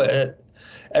 I don't know.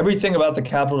 Everything about the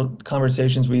Capitol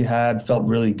conversations we had felt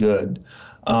really good.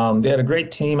 They had a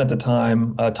great team at the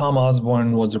time. Tom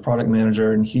Osborne was their product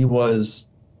manager, and he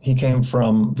came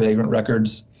from Vagrant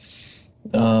Records.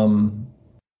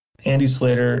 Andy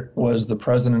Slater was the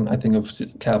president, I think, of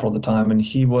Capitol at the time, and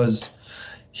he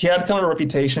had kind of a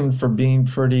reputation for being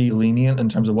pretty lenient in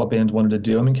terms of what bands wanted to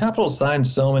do. I mean, Capitol signed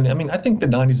so many. I mean, I think the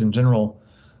 90s in general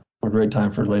were a great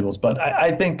time for labels, but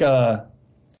I think, Capitol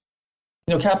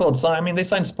signed, I mean, they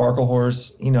signed Sparkle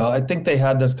Horse. I think they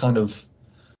had this kind of,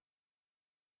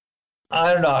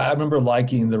 I don't know. I remember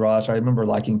liking the roster. I remember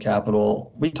liking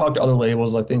Capitol. We talked to other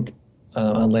labels. I think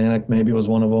Atlantic maybe was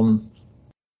one of them.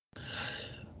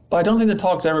 But I don't think the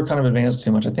talks ever kind of advanced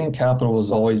too much. I think Capitol was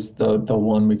always the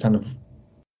one we kind of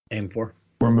aim for.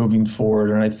 We're moving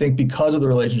forward. And I think because of the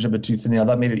relationship with Tooth and Nail,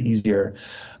 that made it easier.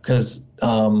 Because,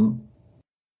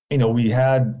 we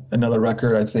had another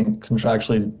record, I think,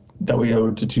 contractually that we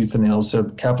owed to Tooth and Nail. So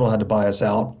Capitol had to buy us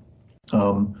out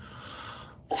from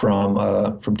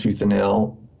Tooth and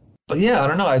Nail. But yeah, I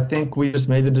don't know. I think we just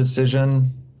made the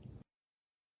decision.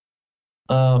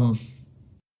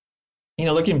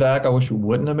 Looking back, I wish we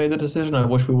wouldn't have made the decision. I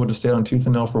wish we would have stayed on Tooth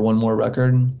and Nail for one more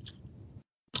record.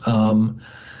 I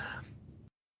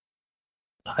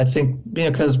think,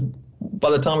 because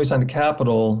by the time we signed to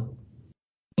Capitol,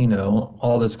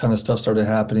 all this kind of stuff started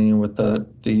happening with the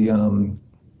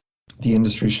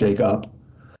industry shakeup.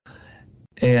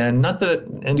 And not that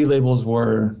indie labels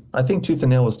were, I think Tooth and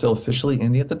Nail was still officially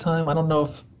indie at the time. I don't know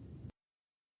if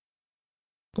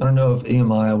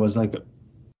EMI was like,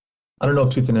 I don't know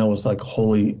if Tooth and Nail was like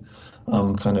wholly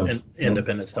kind of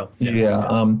independent stuff.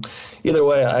 Yeah. Either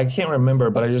way, I can't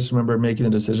remember, but I just remember making the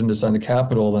decision to sign to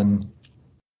Capitol, and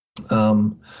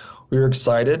we were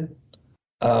excited.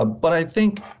 But I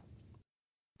think,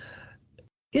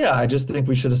 I just think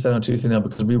we should have stayed on Tooth and Nail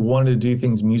because we wanted to do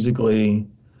things musically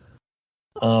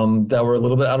that were a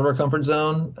little bit out of our comfort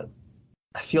zone.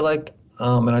 I feel like,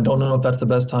 and I don't know if that's the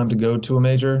best time to go to a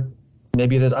major.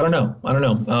 Maybe it is. I don't know.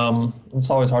 It's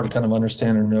always hard to kind of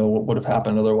understand or know what would have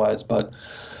happened otherwise. But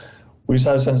we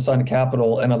decided to sign to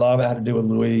Capitol, and a lot of it had to do with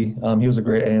Louis. He was a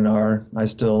great A&R. I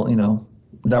still,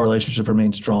 that relationship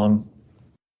remained strong.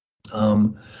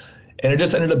 And it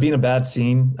just ended up being a bad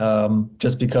scene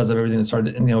just because of everything that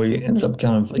started. We ended up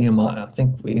kind of, I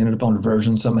think we ended up on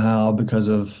Version somehow because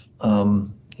of,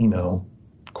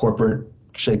 corporate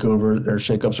shakeover or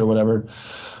shakeups or whatever.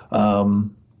 I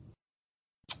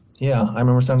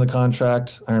remember signing the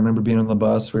contract. I remember being on the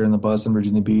bus. We were in the bus in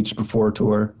Virginia Beach before a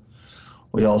tour.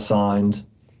 We all signed.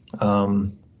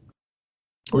 We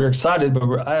were excited,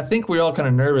 but I think we were all kind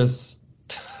of nervous.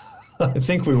 I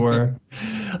think we were.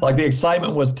 Like the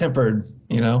excitement was tempered,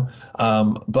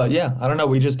 But yeah, I don't know.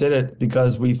 We just did it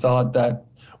because we thought that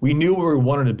we knew where we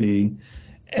wanted to be.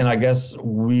 And I guess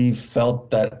we felt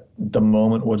that the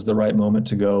moment was the right moment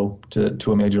to go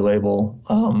to a major label.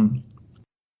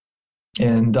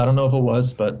 And I don't know if it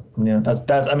was, but yeah,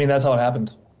 that's how it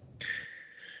happened.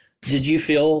 Did you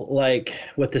feel like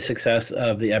with the success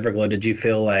of the Everglow, did you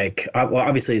feel like, well,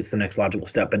 obviously it's the next logical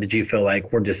step, but did you feel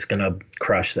like we're just going to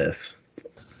crush this?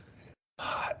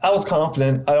 I was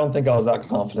confident. I don't think I was that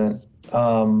confident.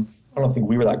 I don't think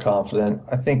we were that confident.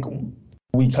 I think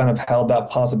we kind of held that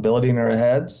possibility in our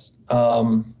heads.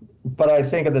 But I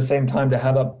think at the same time to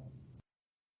have that,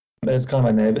 it's kind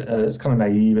of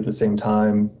naive at the same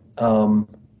time.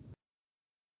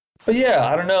 But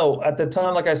yeah, I don't know. At the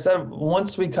time, like I said,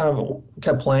 once we kind of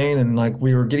kept playing and like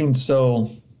we were getting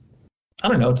so, I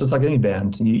don't know, it's just like any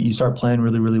band. You start playing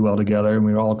really, really well together, and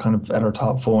we were all kind of at our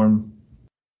top form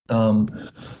in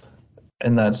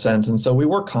that sense. And so we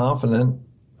were confident.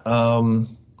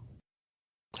 And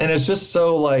it's just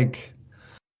so like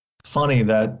funny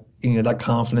that, that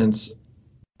confidence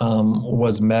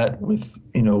was met with,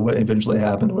 what eventually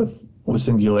happened with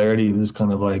Singularity, this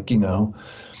kind of like,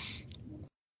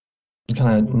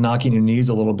 kind of knocking your knees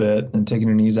a little bit and taking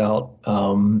your knees out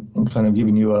and kind of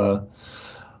giving you a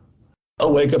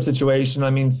wake-up situation. I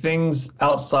mean, things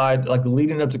outside, like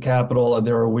leading up to Capitol,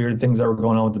 there were weird things that were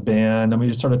going on with the band. I mean,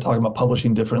 we started talking about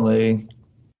publishing differently.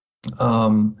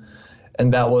 And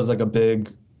that was like a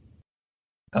big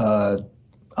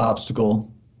obstacle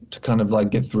to kind of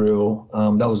like get through.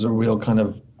 That was a real kind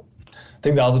of, I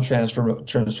think that was a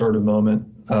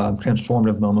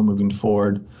transformative moment moving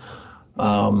forward.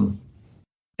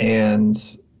 And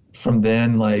from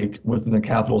then, like within the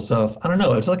Capitol stuff, I don't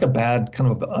know, it's like a bad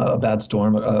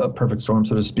storm, a perfect storm,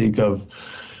 so to speak, of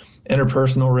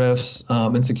interpersonal rifts,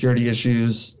 insecurity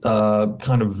issues,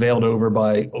 kind of veiled over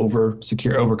by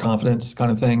overconfidence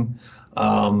kind of thing.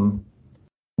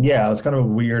 It's kind of a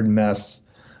weird mess.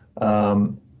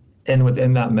 And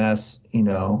within that mess,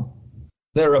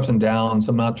 there are ups and downs.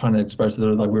 I'm not trying to express that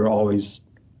like we were always,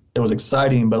 it was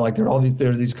exciting, but like there are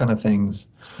these kind of things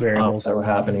that were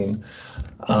happening.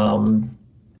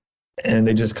 and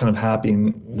they just kind of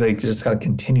they just kind of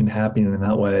continued happening in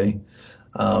that way.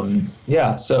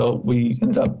 Yeah, so we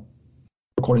ended up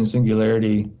recording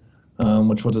Singularity,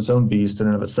 which was its own beast in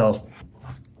and of itself.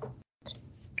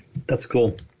 That's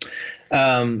cool.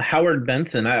 Howard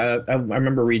Benson, I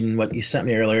remember reading what you sent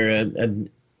me earlier, and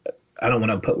I don't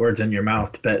want to put words in your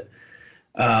mouth, but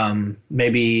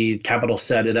maybe Capitol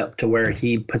set it up to where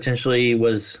he potentially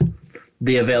was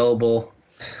the available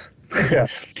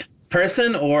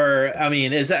person, or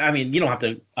is that? You don't have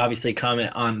to obviously comment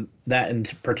on that in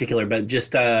particular, but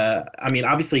just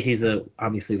obviously he's a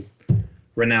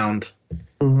renowned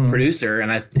producer,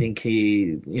 and I think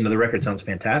he, the record sounds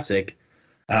fantastic.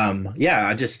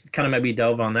 I just kind of maybe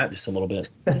delve on that just a little bit.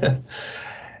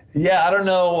 Yeah, I don't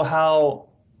know how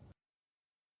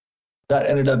that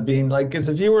ended up being because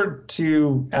if you were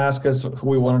to ask us who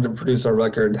we wanted to produce our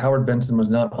record, Howard Benson was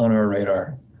not on our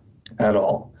radar at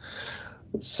all.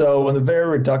 So in the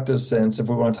very reductive sense, if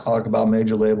we want to talk about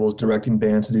major labels directing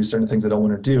bands to do certain things they don't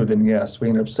want to do, then yes, we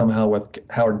ended up somehow with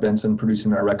Howard Benson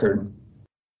producing our record,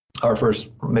 our first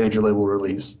major label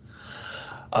release.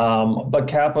 But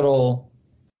Capitol,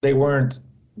 they weren't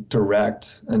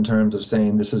direct in terms of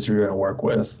saying this is who you're going to work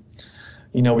with.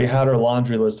 We had our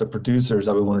laundry list of producers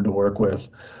that we wanted to work with.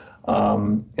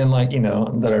 And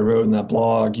that I wrote in that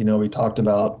blog, we talked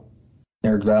about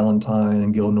Eric Valentine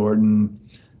and Gil Norton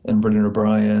and Brendan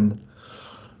O'Brien.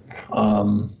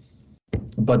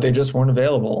 But they just weren't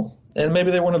available. And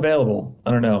maybe they weren't available.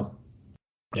 I don't know.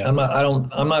 Yeah.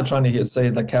 I'm not trying to say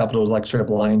that Capitol was straight up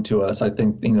lying to us. I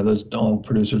think, those all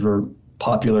producers were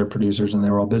popular producers and they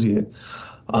were all busy.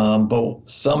 But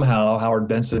somehow Howard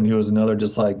Benson, who was another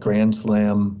just Grand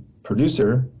Slam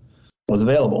producer, was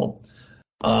available.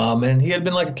 And he had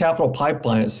been a Capitol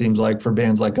pipeline, it seems for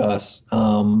bands like us.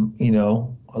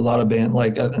 A lot of bands, I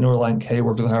know Reliant K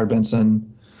worked with Howard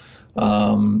Benson,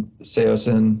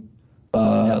 Seosin,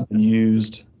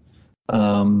 Used,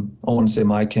 I want to say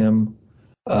My Kim.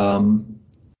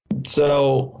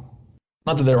 So,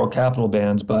 not that they're all Capitol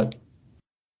bands, but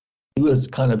he was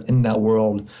kind of in that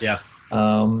world. Yeah.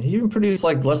 He even produced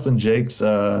Less Than Jake's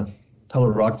Hello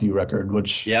Rockview record,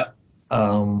 which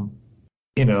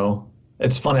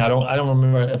it's funny. I don't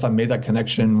remember if I made that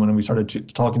connection when we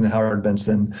started talking to Howard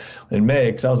Benson in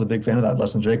May, because I was a big fan of that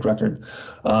Less Than Jake record.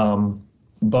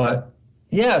 But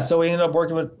yeah, so we ended up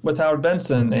working with Howard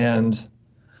Benson, and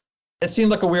it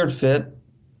seemed like a weird fit,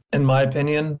 in my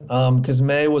opinion, because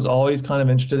May was always kind of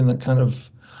interested in the kind of,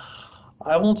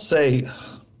 I won't say,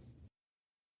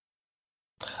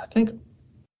 I think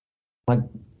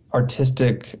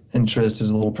artistic interest is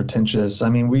a little pretentious.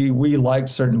 We liked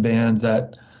certain bands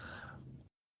that,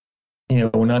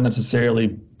 were not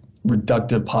necessarily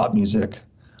reductive pop music,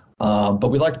 but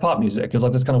we liked pop music. It's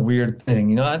this kind of weird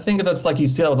thing. I think that's you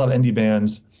see a lot of indie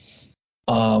bands,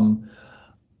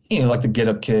 like the Get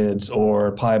Up Kids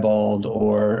or Piebald,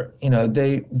 or,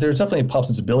 there's definitely a pop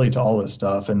sensibility to all this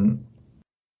stuff. And,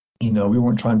 we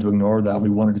weren't trying to ignore that. We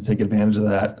wanted to take advantage of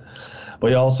that. But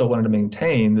we also wanted to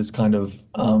maintain this kind of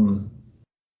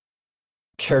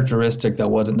characteristic that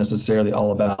wasn't necessarily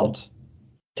all about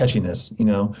catchiness,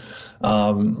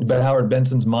 But Howard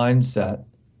Benson's mindset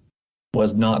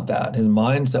was not that. His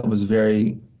mindset was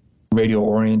very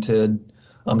radio-oriented,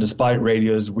 despite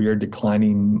radio's weird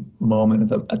declining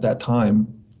moment at that time.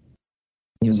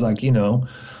 He was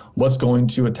what's going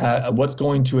to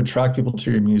attract people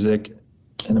to your music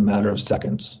in a matter of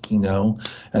seconds,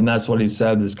 and that's what he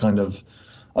said, this kind of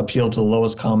appeal to the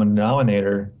lowest common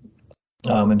denominator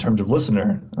in terms of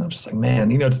listener. And I'm just man,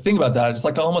 to think about that, it's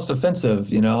almost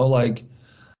offensive, let's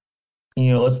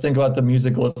think about the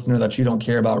music listener that you don't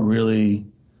care about really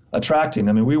attracting.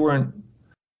 We weren't,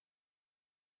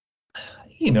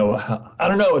 I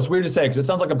don't know, it's weird to say because it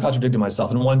sounds like I'm contradicting myself.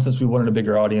 In one sense, we wanted a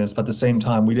bigger audience, but at the same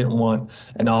time, we didn't want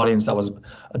an audience that was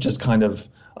just kind of,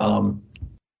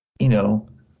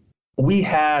 we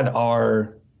had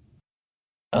our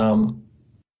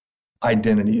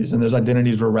identities, and those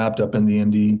identities were wrapped up in the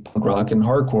indie punk rock and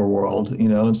hardcore world,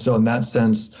 and so in that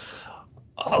sense,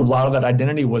 a lot of that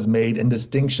identity was made in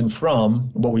distinction from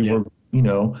what we were,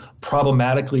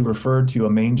 problematically referred to a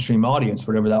mainstream audience,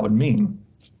 whatever that would mean.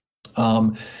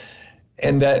 And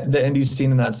that the indie scene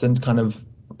in that sense kind of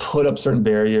put up certain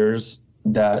barriers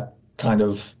that kind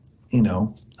of,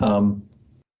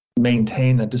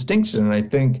 maintain that distinction. And I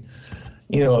think,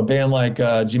 a band like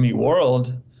Jimmy Eat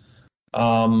World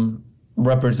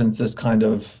represents this kind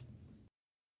of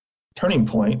turning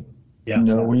point. Yeah.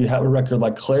 Where you have a record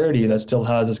like Clarity that still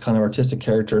has this kind of artistic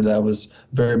character that was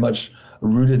very much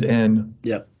rooted in,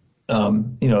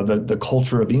 the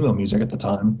culture of emo music at the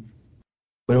time.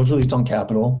 But it was released on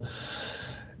Capitol.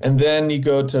 And then you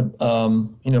go to,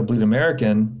 Bleed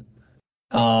American,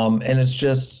 and it's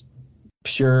just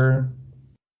pure,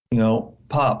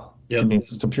 pop to me. It's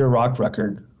just a pure rock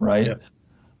record, right? Yep.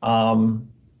 And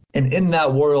in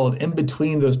that world, in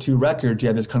between those two records, you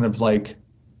had this kind of like,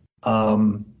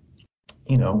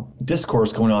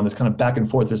 discourse going on, this kind of back and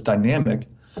forth, this dynamic.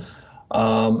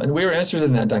 And we were interested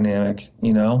in that dynamic,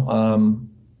 and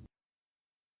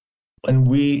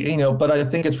we, but I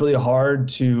think it's really hard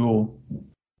to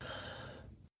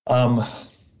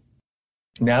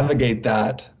navigate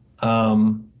that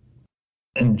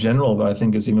in general, but I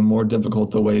think it's even more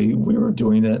difficult the way we were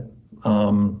doing it.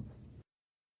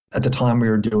 At the time we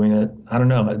were doing it, I don't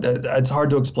know. It's hard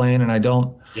to explain, and I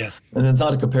don't. Yeah. And it's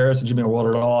not a comparison to Jimmy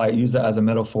World at all. I use that as a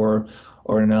metaphor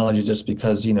or an analogy just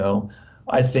because,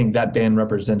 I think that band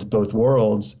represents both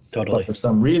worlds. Totally. But for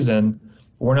some reason,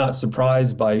 we're not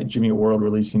surprised by Jimmy World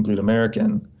releasing Bleed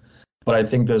American. But I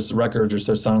think those records are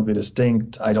so sonically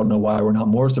distinct. I don't know why we're not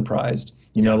more surprised.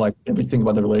 Like if we think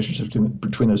about the relationship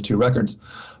between those two records.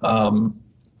 And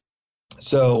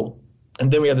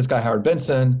then we had this guy, Howard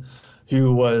Benson,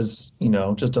 who was, he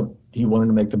wanted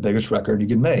to make the biggest record you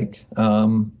could make.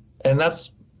 And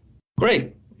that's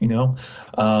great,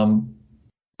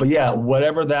 But yeah,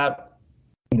 whatever that,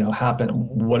 happened,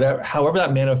 however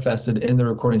that manifested in the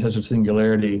recording session of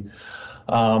Singularity,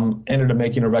 ended up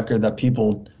making a record that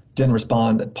people didn't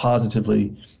respond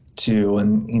positively to.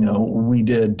 And, we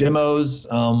did demos.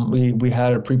 We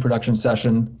had a pre-production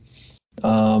session.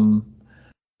 And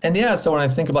yeah, so when I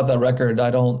think about that record,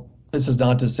 this is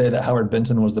not to say that Howard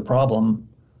Benson was the problem.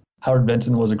 Howard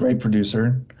Benson was a great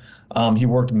producer. He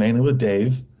worked mainly with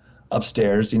Dave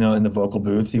upstairs, in the vocal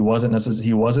booth. He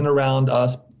wasn't around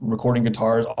us recording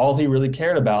guitars. All he really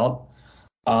cared about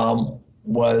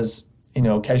was,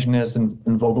 catchiness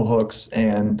and vocal hooks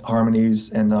and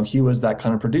harmonies. And he was that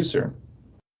kind of producer.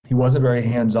 He wasn't very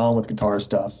hands-on with guitar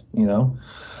stuff,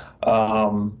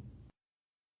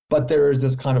 But there is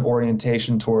this kind of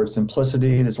orientation towards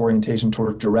simplicity, this orientation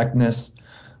towards directness.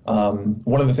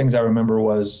 One of the things I remember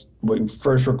was when we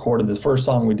first recorded, the first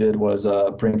song we did was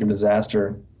Brink of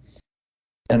Disaster.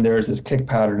 And there's this kick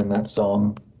pattern in that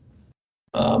song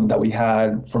that we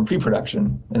had from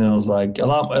pre-production. And it was like it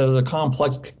was a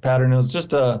complex kick pattern. It was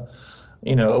just it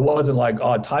wasn't like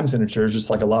odd time signatures, just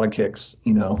like a lot of kicks,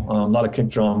 a lot of kick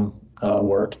drum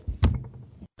work.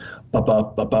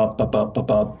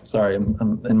 Sorry,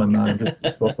 I'm in my mind just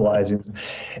vocalizing.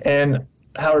 And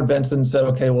Howard Benson said,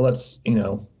 okay, well, let's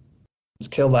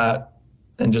kill that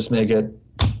and just make it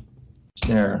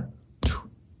snare,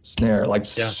 like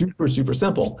super, super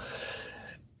simple.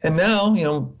 And now,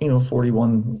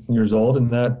 41 years old,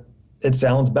 and that it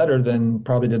sounds better than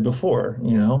probably did before,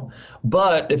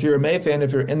 But if you're a May fan,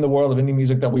 if you're in the world of indie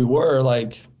music that we were,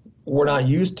 like, we're not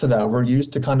used to that. We're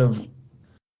used to kind of,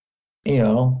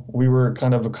 we were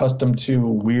kind of accustomed to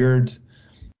weird,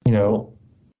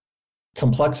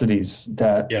 complexities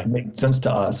that make sense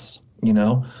to us,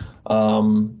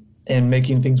 and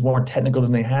making things more technical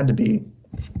than they had to be.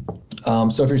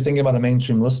 So if you're thinking about a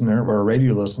mainstream listener or a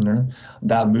radio listener,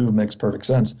 that move makes perfect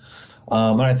sense.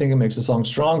 And I think it makes the song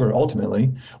stronger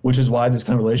ultimately, which is why this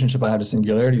kind of relationship I have to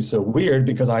Singularity is so weird,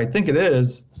 because I think it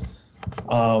is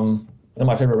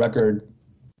my favorite record,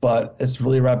 but it's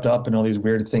really wrapped up in all these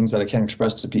weird things that I can't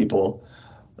express to people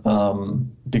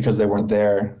because they weren't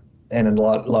there. And a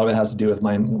lot of it has to do with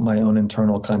my own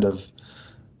internal kind of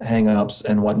hang-ups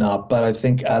and whatnot. But I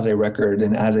think as a record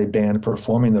and as a band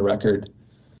performing the record,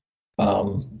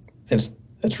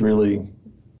 it's really,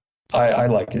 I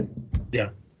like it. Yeah.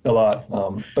 A lot.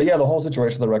 But yeah, the whole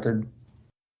situation of the record,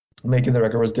 making the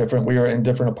record was different. We were in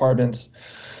different apartments,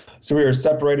 so we were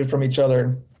separated from each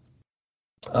other.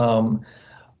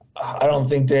 I don't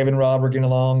think Dave and Rob are getting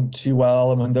along too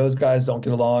well. And when those guys don't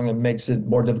get along, it makes it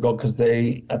more difficult because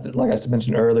they, like I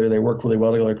mentioned earlier, they work really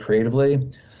well together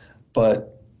creatively.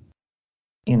 But,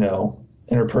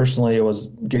 interpersonally, it was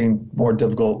getting more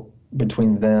difficult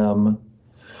between them.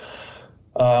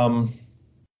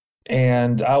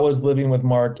 And I was living with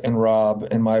Mark and Rob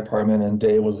in my apartment, and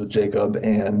Dave was with Jacob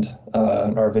and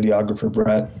our videographer,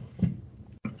 Brett.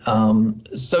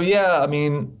 So, yeah, I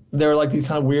mean, there were like these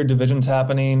kind of weird divisions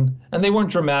happening, and they weren't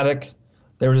dramatic.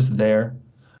 They were just there.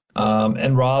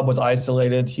 And Rob was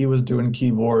isolated. He was doing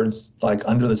keyboards like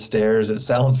under the stairs. It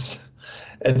sounds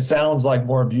like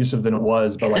more abusive than it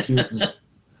was, but like he was,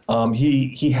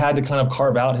 he had to kind of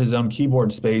carve out his own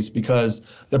keyboard space because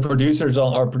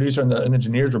the our producer and the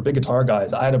engineers were big guitar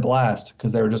guys. I had a blast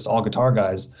because they were just all guitar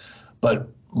guys. But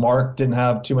Mark didn't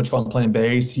have too much fun playing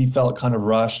bass. He felt kind of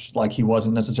rushed, like he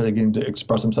wasn't necessarily getting to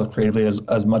express himself creatively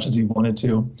as much as he wanted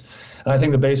to. And I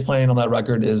think the bass playing on that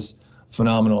record is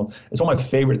phenomenal. It's one of my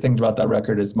favorite things about that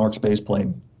record is Mark's bass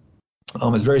playing.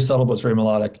 It's very subtle, but it's very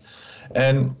melodic.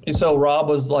 And so Rob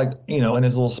was like, in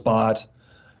his little spot.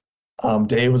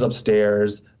 Dave was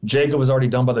upstairs. Jacob was already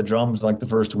done by the drums like the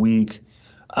first week.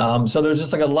 So there's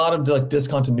just like a lot of like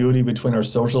discontinuity between our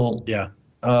social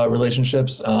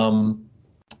relationships.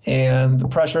 And the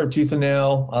pressure of Tooth and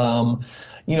Nail.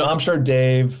 I'm sure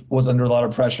Dave was under a lot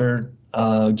of pressure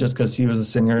just because he was a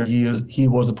singer. He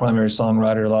was a primary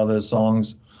songwriter, a lot of those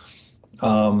songs.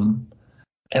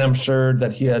 And I'm sure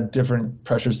that he had different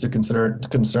pressures to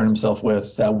concern himself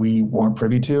with that we weren't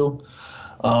privy to.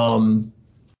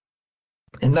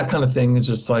 And that kind of thing is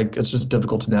just like, it's just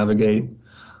difficult to navigate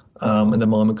in the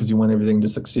moment because you want everything to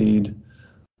succeed.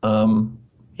 And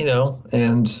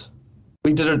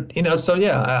we did it, so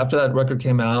yeah, after that record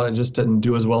came out, it just didn't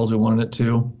do as well as we wanted it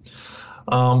to.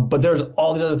 But there's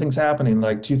all these other things happening,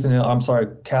 like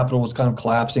Capitol was kind of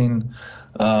collapsing.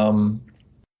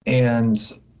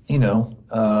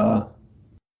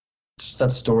 Just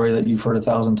that story that you've heard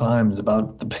 1,000 times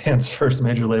about the band's first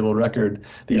major label record.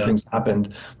 These things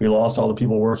happened. We lost all the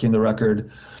people working the record.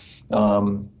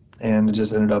 And it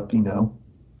just ended up,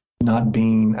 not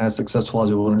being as successful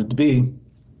as we wanted it to be.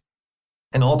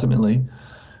 And ultimately,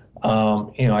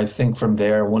 I think from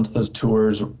there, once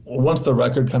the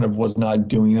record kind of was not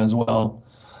doing as well,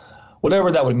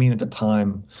 whatever that would mean at the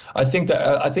time, I think the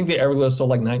Everglow sold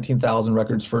like 19,000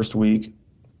 records first week.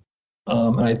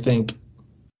 And I think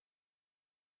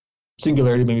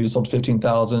Singularity maybe sold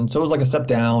 15,000. So it was like a step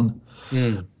down.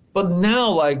 Mm. But now,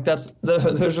 like,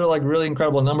 those are like really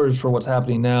incredible numbers for what's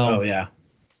happening now. Oh, yeah.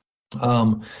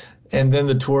 And then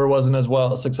the tour wasn't as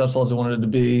successful as it wanted it to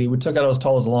be. We took out As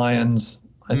Tall as Lions,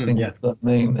 I think. Yeah.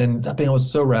 And that band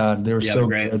was so rad. They were so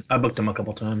great. Good. I booked them a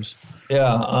couple times.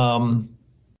 Yeah.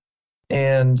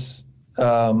 And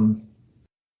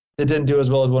it didn't do as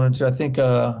well as it wanted to. I think,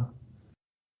 what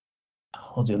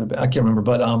was the other band? I can't remember.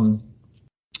 But, and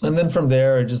then from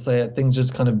there, things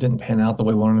just kind of didn't pan out the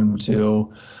way we wanted them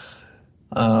to.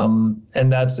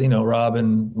 And that's, Rob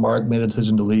and Mark made the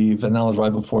decision to leave. And that was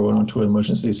right before we went on tour with the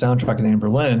Motion City Soundtrack in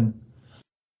Berlin,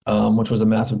 which was a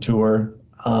massive tour.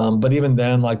 But even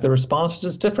then, like, the response was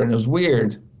just different. It was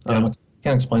weird. I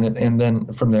can't explain it. And then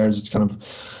from there, it's just kind of,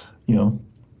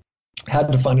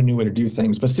 had to find a new way to do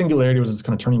things. But Singularity was this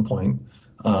kind of turning point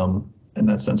in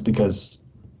that sense because,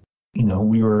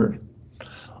 we were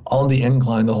on the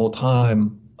incline the whole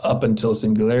time up until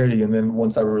Singularity, and then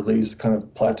once that release kind of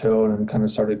plateaued and kind of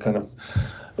started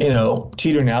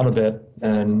teetering out a bit,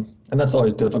 and that's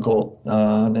always difficult.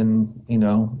 And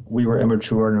we were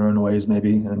immature in our own ways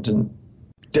maybe, and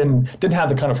didn't have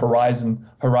the kind of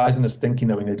horizonist thinking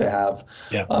that we needed to have.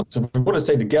 Yeah. So if we would have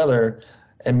stayed together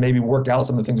and maybe worked out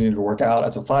some of the things we needed to work out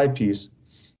as a 5-piece,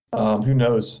 who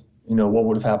knows, what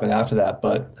would have happened after that?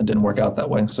 But it didn't work out that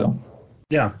way. So.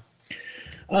 Yeah.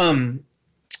 I'm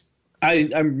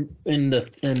in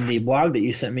the blog that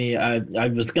you sent me. I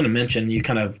was going to mention, you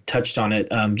kind of touched on it,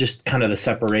 just kind of the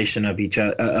separation of each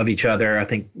other. I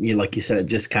think, like you said, it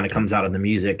just kind of comes out of the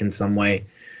music in some way,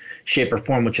 shape, or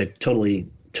form, which I totally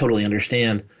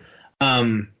understand.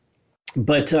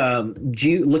 But do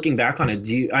you, looking back on it,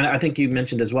 I think you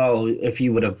mentioned as well, if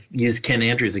you would have used Ken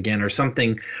Andrews again or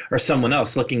something, or someone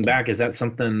else, looking back, is that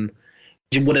something?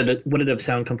 Would it have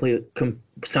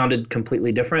sounded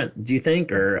completely different, do you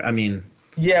think? Or, I mean...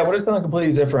 Yeah, it would have sounded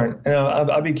completely different.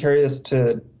 I'd be curious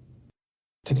to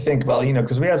think about,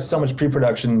 because we had so much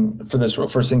pre-production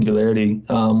for Singularity.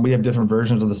 We have different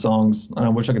versions of the songs, and I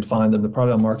wish I could find them. They're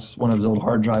probably on Mark's, one of his old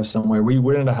hard drives somewhere. We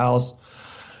rented a house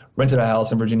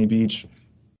in Virginia Beach.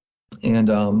 And,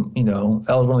 that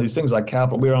was one of these things like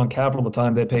Capitol. We were on Capitol at the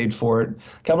time. They paid for it.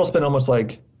 Capitol spent almost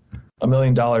like $1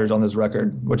 million on this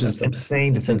record, which is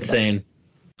insane. It's insane.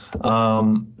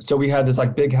 So we had this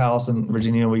like big house in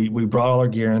Virginia. We brought all our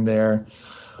gear in there,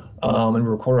 and we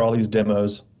recorded all these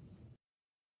demos.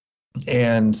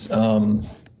 And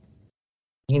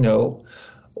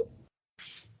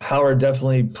Howard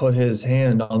definitely put his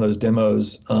hand on those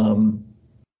demos, and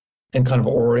kind of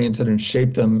oriented and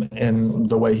shaped them in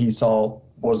the way he saw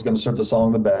was going to serve the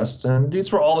song the best. And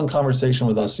these were all in conversation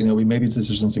with us. We made these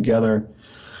decisions together.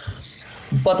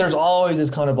 But there's always this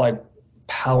kind of like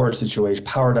power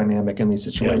dynamic in these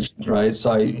situations, right?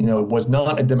 So it was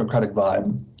not a democratic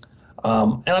vibe.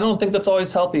 And I don't think that's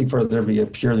always healthy for there to be a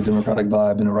purely democratic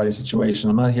vibe in a writing situation.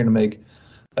 I'm not here to make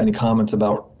any comments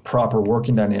about proper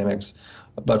working dynamics,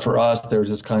 but for us, there's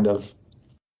this kind of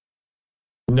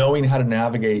knowing how to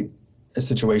navigate a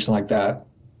situation like that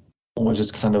which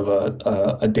is kind of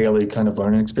a daily kind of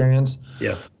learning experience.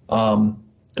 Yeah.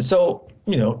 So,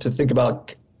 to think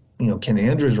about, Ken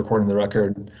Andrews recording the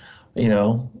record,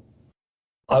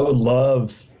 I would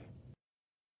love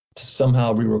to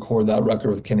somehow re-record that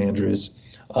record with Ken Andrews.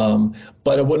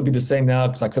 But it wouldn't be the same now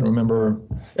because I couldn't remember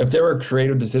if there were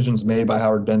creative decisions made by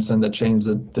Howard Benson that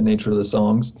changed the nature of the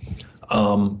songs.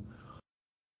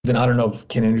 Then I don't know if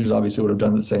Ken Andrews obviously would have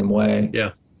done it the same way.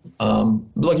 Yeah.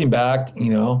 Looking back,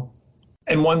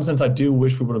 in one sense, I do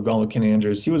wish we would have gone with Ken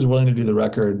Andrews. He was willing to do the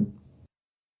record.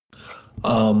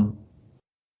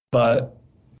 But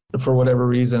for whatever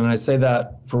reason, and I say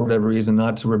that for whatever reason,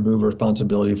 not to remove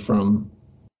responsibility from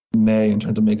May in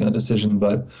terms of making a decision,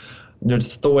 but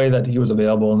just the way that he was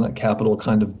available and that Capitol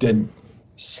kind of did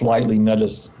slightly nudge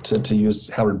us to use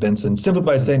Howard Benson simply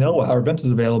by saying, oh, well, Howard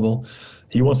Benson's available.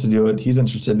 He wants to do it. He's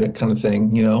interested, that kind of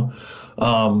thing, We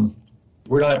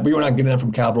were not getting that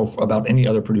from Capitol about any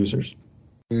other producers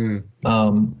that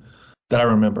I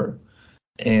remember.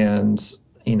 And,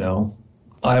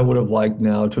 I would have liked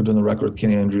now to have done the record with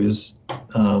Ken Andrews.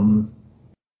 Because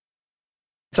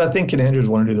I think Ken Andrews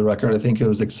wanted to do the record. I think he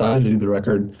was excited to do the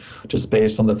record just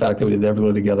based on the fact that we did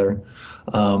Everglow together.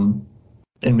 And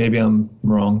maybe I'm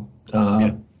wrong.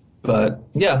 But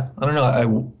yeah, I don't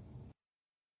know.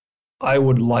 I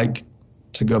would like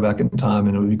to go back in time,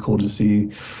 and it would be cool to see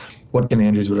what Ken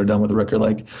Andrews would have done with the record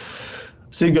like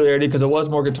Singularity, because it was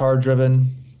more guitar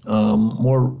driven,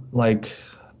 more like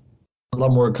a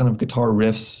lot more kind of guitar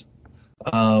riffs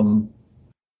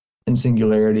in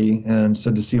Singularity. And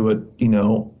so to see what,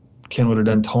 Ken would have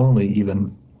done tonally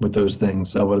even with those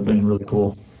things, that would have been really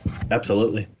cool.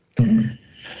 Absolutely. Mm-hmm.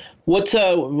 What's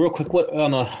real quick, what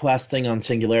on the last thing on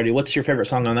Singularity, what's your favorite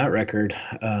song on that record?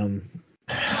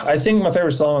 I think my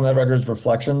favorite song on that record is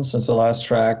Reflections. It's the last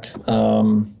track.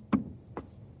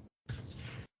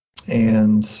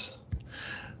 And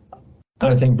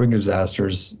I think Bring Disaster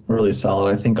is really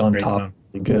solid. I think On Great Top song.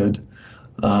 Is good.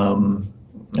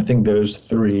 I think those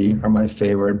three are my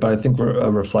favorite, but I think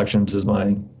Reflections is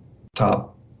my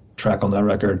top track on that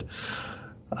record.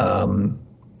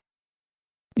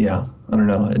 Yeah, I don't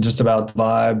know. It's just about the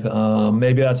vibe.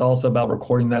 Maybe that's also about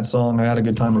recording that song. I had a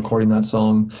good time recording that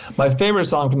song. My favorite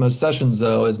song from those sessions,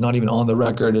 though, is not even on the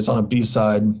record. It's on a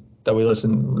B-side that we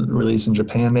released in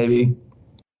Japan, maybe,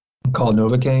 called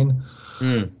Novocaine.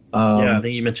 Yeah, I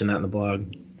think you mentioned that in the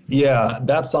blog. Yeah,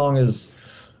 that song is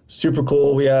super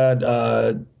cool. We had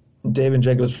Dave and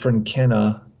Jacob's friend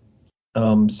Kenna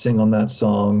sing on that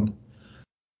song.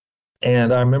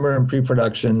 And I remember in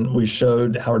pre-production, we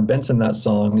showed Howard Benson that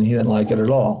song, and he didn't like it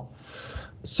at all.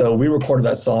 So we recorded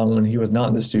that song when he was not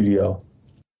in the studio.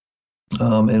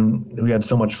 And we had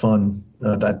so much fun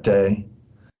that day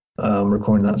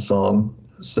recording that song.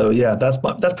 So yeah, that's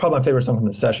probably my favorite song from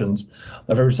the sessions.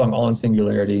 My favorite song on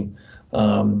Singularity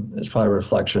is probably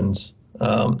Reflections.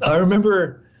 I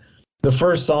remember the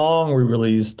first song we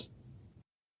released,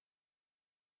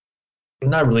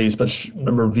 not released, but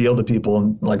revealed to people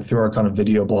and like through our kind of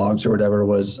video blogs or whatever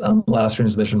was Last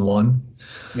Transmission 1.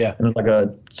 Yeah. It was like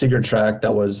a secret track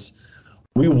that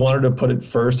we wanted to put it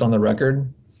first on the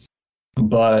record,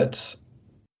 but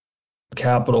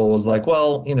Capitol was like,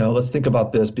 well, let's think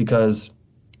about this, because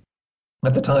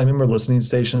at the time, remember listening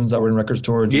stations that were in record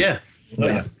stores? Yeah. Oh,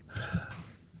 yeah.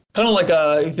 Kind of like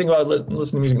you think about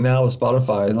listening to music now with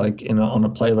Spotify, like on a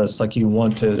playlist, like you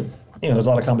want to, there's a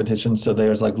lot of competition. So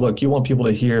there's like, look, you want people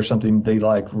to hear something they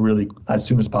like really as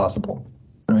soon as possible,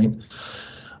 right?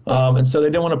 And so they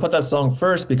didn't want to put that song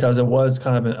first because it was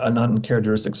kind of an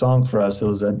uncharacteristic song for us. It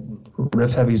was a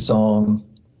riff-heavy song,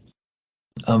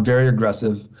 very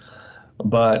aggressive.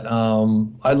 But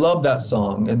I love that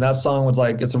song, and that song was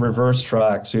like, it's a reverse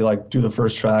track, so you like do the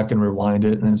first track and rewind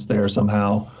it, and it's there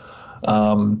somehow.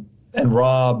 And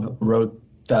Rob wrote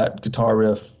that guitar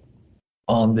riff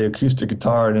on the acoustic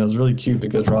guitar, and it was really cute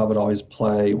because Rob would always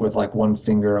play with like one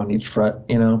finger on each fret,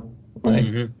 like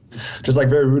just like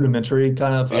very rudimentary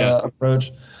kind of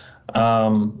approach.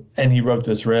 And he wrote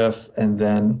this riff, and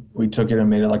then we took it and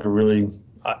made it like a really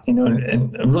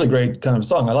and a really great kind of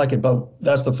song. I like it, but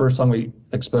that's the first song we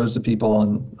exposed to people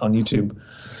on YouTube,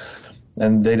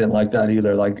 and they didn't like that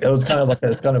either. Like it was kind of like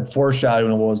this kind of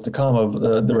foreshadowing of what was to come of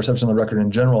the reception of the record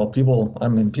in general. People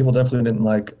definitely didn't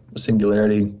like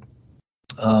Singularity.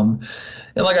 And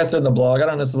like I said in the blog, I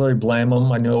don't necessarily blame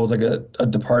them. I knew it was like a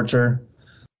departure,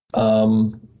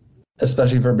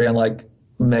 especially for a band like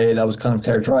May that was kind of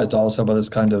characterized also by this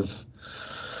kind of,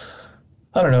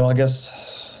 I don't know, I guess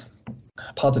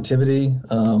positivity,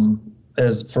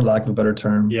 as for lack of a better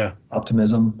term, yeah,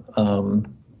 optimism.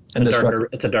 And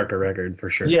it's a darker record for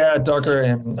sure. Yeah, darker,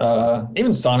 and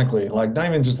even sonically, like not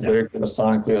even just lyrically, but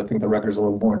sonically, I think the record's a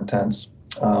little more intense.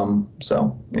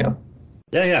 So yeah.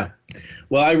 Yeah.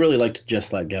 Well, I really liked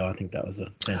Just Let Go. I think that was a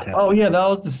fantastic. Oh yeah, that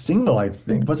was the single, I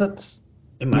think. Was that?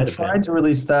 It might have tried to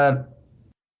release that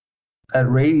at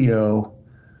radio.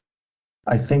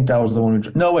 I think that was the one.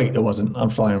 No, wait, it wasn't.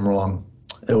 I'm wrong.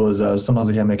 It was Sometimes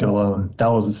I Can't Make It Alone. That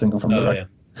was the single from the record.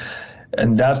 Yeah.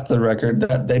 And that's the record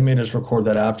that they made us record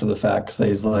that after the fact, because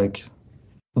they was like,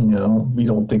 we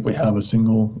don't think we have a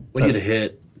single. We get a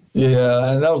hit.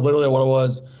 Yeah, and that was literally what it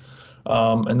was.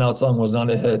 And that song was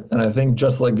not a hit. And I think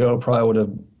Just Let Go probably would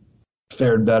have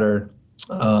fared better.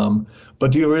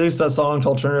 But do you release that song to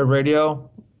alternative radio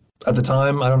at the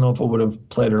time? I don't know if it would have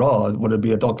played at all. Would it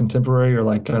be adult contemporary or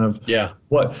like kind of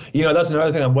what? That's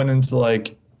another thing I went into,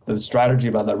 like the strategy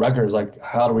about that record is like,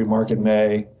 how do we market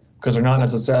May? Because they're not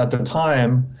necessarily at the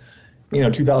time,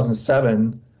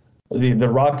 2007, the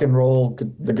rock and roll,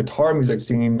 the guitar music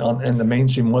scene in the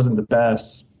mainstream wasn't the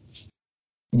best,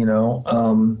 in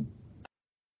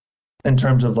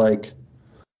terms of like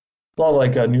a lot of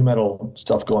like new metal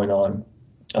stuff going on.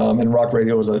 And rock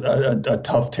radio was a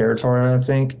tough territory, I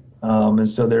think. And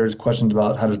so there's questions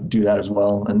about how to do that as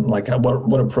well, and like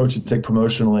what approach to take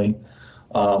promotionally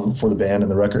for the band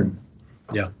and the record.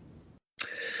 Yeah.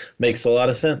 Makes a lot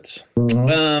of sense.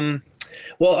 Mm-hmm.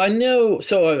 Well, I know,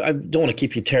 so I don't want to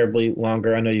keep you terribly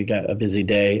longer. I know you got a busy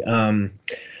day.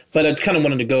 But I kind of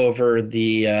wanted to go over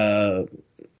the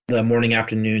morning,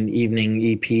 afternoon, evening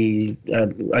EP.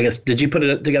 I guess, did you put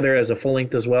it together as a full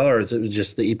length as well, or is it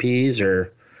just the EPs,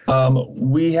 or?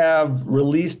 We have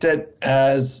released it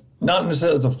as, not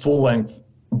necessarily as a full length,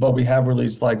 but we have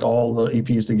released like all the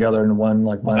EPs together in one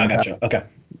like vinyl. I gotcha. Okay.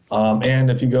 And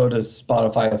if you go to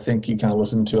Spotify, I think you kind of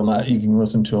listen to them. You can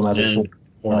listen to them as a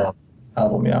full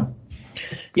album. Yeah.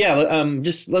 Yeah.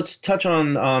 Just let's touch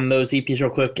on those EPs real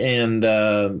quick, and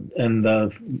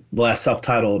the last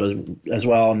self-titled as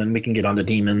well, and then we can get on to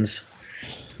Demons.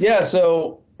 Yeah.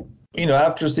 So,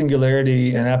 after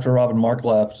Singularity and after Rob and Mark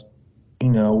left,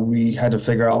 we had to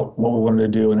figure out what we wanted to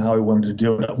do and how we wanted to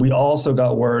do it. We also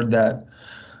got word that,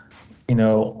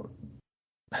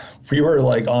 we were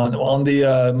like on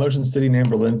the Motion City Name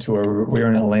Berlin tour. We were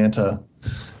in Atlanta,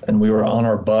 and we were on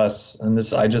our bus. And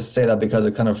I just say that because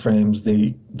it kind of frames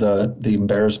the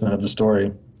embarrassment of the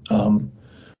story. We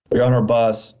were on our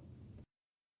bus,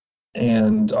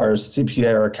 and our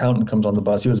CPA, our accountant, comes on the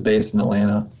bus. He was based in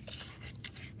Atlanta,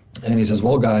 and he says,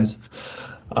 "Well, guys,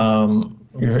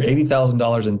 you're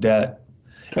 $80,000 in debt,"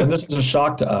 and this was a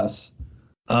shock to us.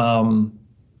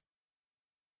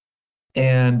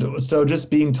 And so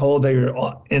just being told that you're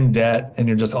in debt and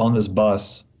you're just on this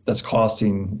bus that's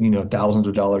costing, thousands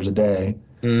of dollars a day.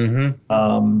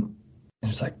 Mm-hmm.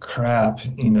 It's like crap,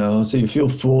 so you feel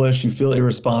foolish, you feel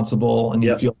irresponsible, and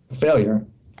you feel a failure.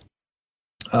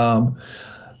 So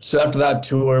after that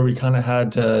tour, we kind of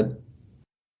had to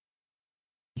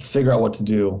figure out what to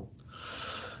do.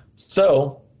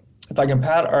 So if I can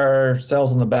pat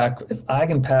ourselves on the back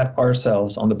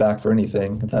for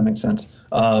anything, if that makes sense,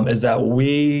 is that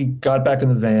we got back in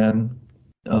the van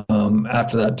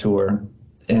after that tour,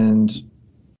 and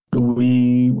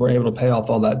we were able to pay off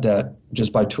all that debt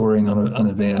just by touring on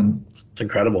a van. It's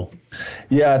incredible.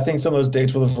 Yeah, I think some of those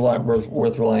dates were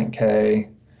worth Reliant K.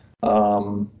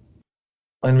 And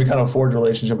we kind of forged a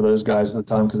relationship with those guys at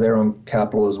the time because they were on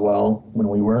Capitol as well when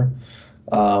we were.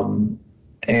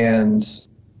 And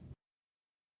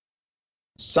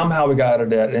somehow we got out of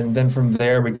debt, and then from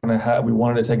there we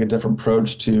wanted to take a different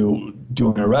approach to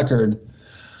doing a record,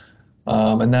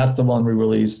 and that's the one we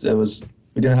released.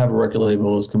 We didn't have a record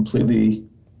label. It was completely,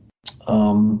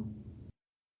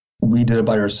 we did it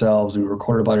by ourselves. We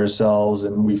recorded it by ourselves,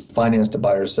 and we financed it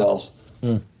by ourselves.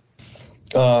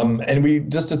 And we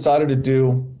just decided to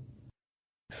do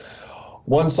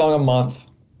one song a month,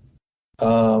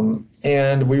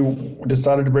 and we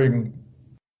decided to bring,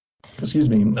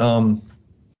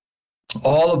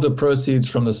 all of the proceeds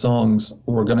from the songs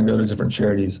were going to go to different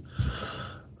charities.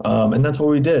 And that's what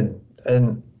we did.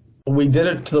 And we did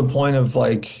it to the point of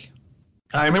like,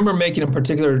 I remember making a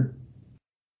particular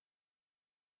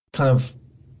kind of,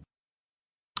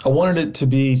 I wanted it to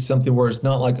be something where it's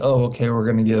not like, oh, okay, we're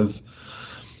going to give,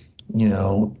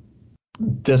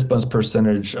 this much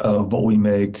percentage of what we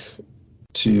make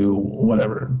to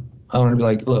whatever. I want to be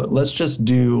like, look, let's just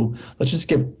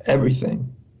give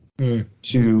everything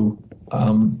to,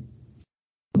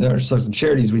 there are certain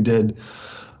charities we did.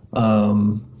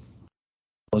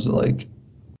 Was it like,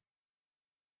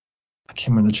 I can't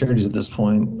remember the charities at this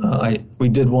point. We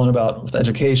did one about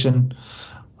education,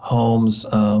 homes,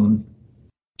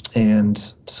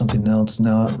 and something else.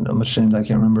 Now I'm ashamed I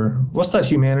can't remember. What's that?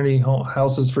 Humanity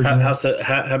Houses for Humanity?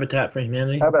 Habitat for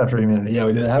Humanity. Habitat for Humanity. Yeah,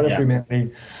 we did Habitat for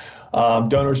Humanity.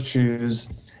 Donors Choose,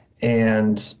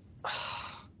 and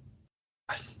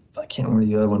I can't remember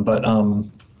the other one, but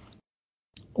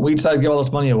we decided to give all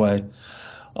this money away,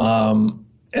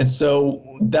 and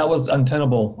so that was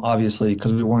untenable, obviously,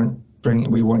 because we weren't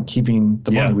keeping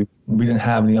the money. We didn't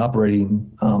have any operating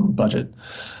budget,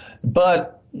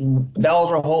 but that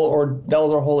was our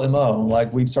whole MO.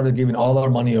 Like, we started giving all our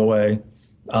money away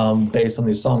based on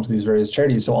these songs to these various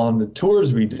charities. So on the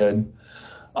tours we did,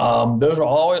 those were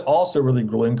also really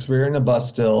grueling because we were in a bus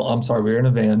still. We were in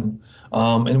a van.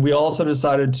 And we also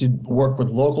decided to work with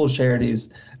local charities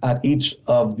at each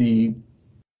of the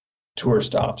tour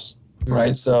stops,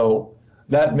 right? So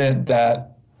that meant that,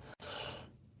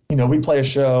 we play a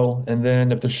show, and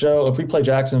then if we play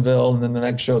Jacksonville and then the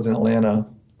next show is in Atlanta,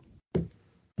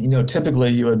 typically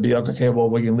you would be okay, well,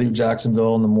 we can leave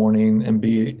Jacksonville in the morning and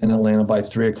be in Atlanta by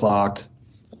 3:00,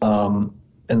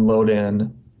 and load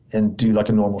in and do like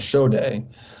a normal show day.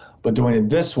 But doing it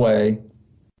this way,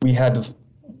 we had to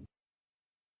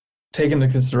take into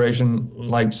consideration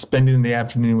like spending the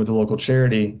afternoon with the local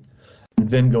charity,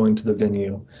 then going to the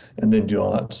venue and then do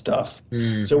all that stuff.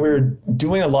 So we were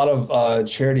doing a lot of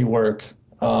charity work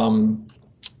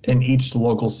in each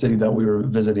local city that we were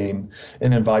visiting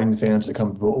and inviting fans to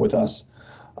come with us.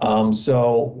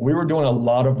 So we were doing a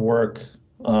lot of work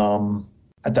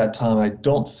at that time. I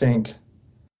don't think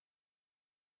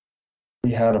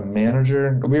we had a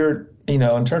manager. We were, in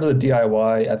terms of the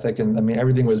DIY ethic, and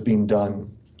everything was being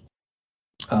done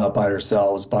by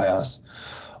ourselves, by us.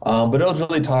 But it was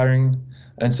really tiring.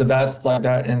 And so that's like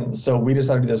that. And so we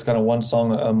decided to do this kind of one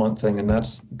song a month thing. And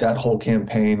that whole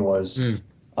campaign was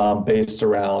based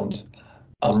around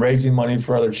raising money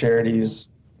for other charities,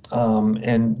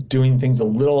 and doing things a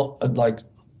little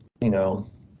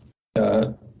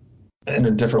in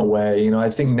a different way. I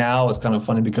think now it's kind of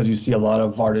funny because you see a lot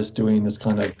of artists doing this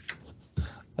kind of,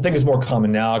 I think it's more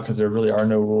common now because there really are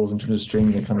no rules in terms of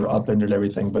streaming. It kind of upended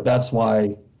everything. But that's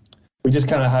why we just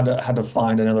kind of had to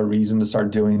find another reason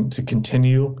to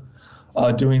continue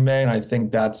doing May. And I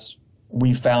think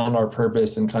we found our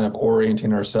purpose in kind of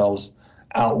orienting ourselves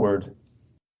outward,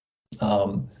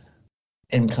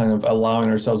 and kind of allowing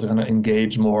ourselves to kind of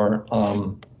engage more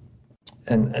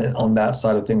and on that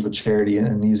side of things with charity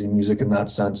and using music in that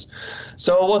sense.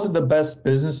 So it wasn't the best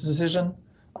business decision,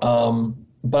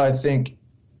 but I think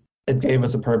it gave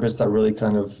us a purpose that really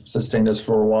kind of sustained us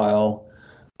for a while.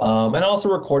 And also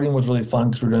recording was really fun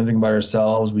because we were doing everything by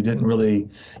ourselves. We didn't really,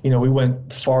 we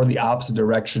went far the opposite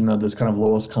direction of this kind of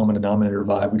lowest common denominator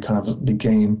vibe. We kind of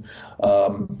became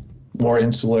more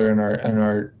insular in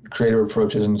our creative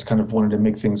approaches and just kind of wanted to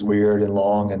make things weird and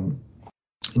long and,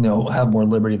 have more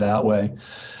liberty that way.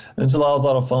 And so that was a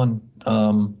lot of fun.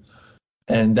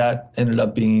 And that ended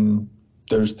up being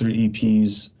those 3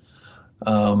 EPs.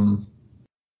 And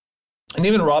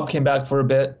even Rob came back for a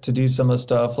bit to do some of the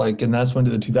stuff, and that's when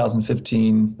we did the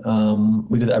 2015,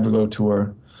 we did the Everglow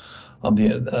tour, and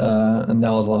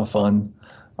that was a lot of fun.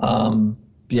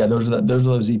 Those are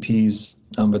those EPs,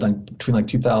 but between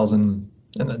 2000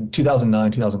 and then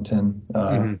 2009,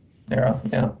 2010 era.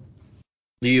 Yeah.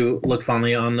 Do you look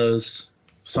fondly on those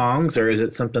songs, or is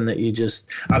it something that you just,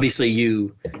 obviously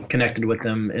you connected with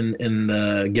them in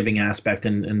the giving aspect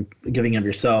and giving of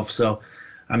yourself, so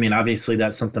obviously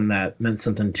that's something that meant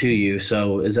something to you.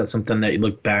 So is that something that you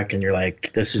look back and you're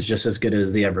like, this is just as good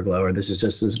as the Everglow, or this is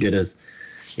just as good as,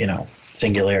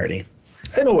 Singularity?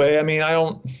 In a way,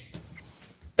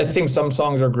 I think some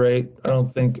songs are great. I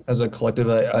don't think as a collective,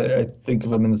 I think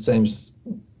of them in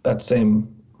that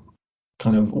same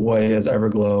kind of way as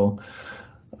Everglow.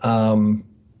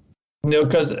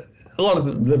 Because a lot of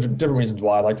the different reasons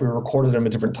why, we recorded them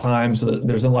at different times, so that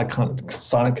there's no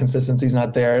sonic consistency's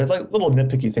not there. It's little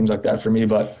nitpicky things like that for me,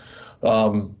 but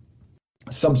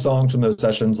some songs from those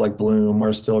sessions, like Bloom,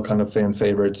 are still kind of fan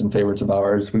favorites and favorites of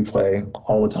ours. We play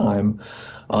all the time.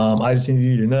 I Just Need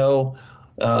You to Know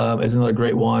is another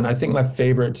great one. I think my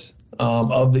favorite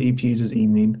of the EPs is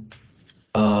Evening.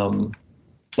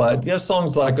 But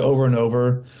songs like Over and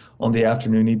Over on the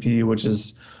Afternoon EP,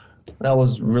 that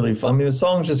was really fun. The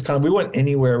songs just kind of, we went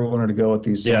anywhere we wanted to go with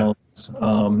these songs.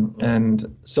 Yeah. And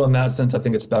so in that sense, I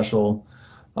think it's special.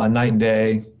 Night and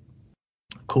Day,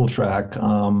 cool track.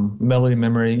 Melody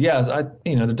Memory. Yeah,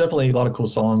 there's definitely a lot of cool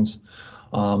songs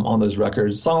on those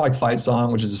records. A song like Fight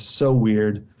Song, which is so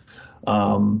weird.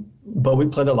 But we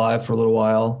played it live for a little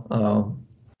while.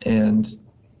 And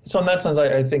so in that sense,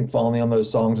 I think fondly on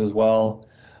those songs as well.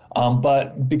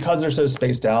 But because they're so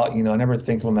spaced out, I never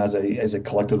think of them as a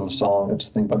collective of songs. I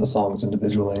just think about the songs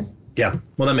individually. Yeah,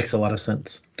 well, that makes a lot of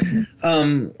sense.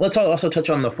 Let's also touch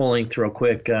on the full length real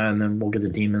quick, and then we'll get to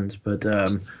Demons. But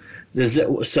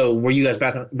so were you guys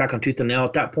back on Tooth and Nail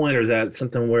at that point, or is that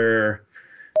something where,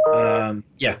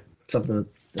 something?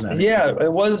 Yeah,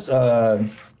 it was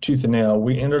Tooth and Nail.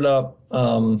 We ended up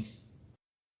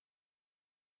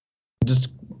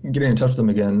just getting in touch with them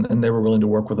again, and they were willing to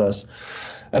work with us.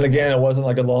 And again, it wasn't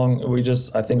like I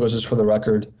think it was just for the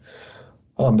record,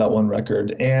 that one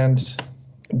record. And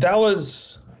that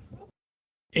was,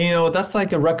 that's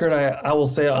like a record I will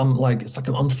say it's like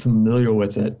I'm familiar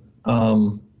with it.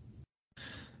 By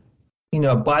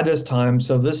this time,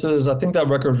 so I think that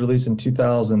record was released in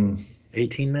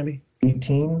 2018, maybe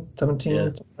 17,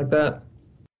 something like that.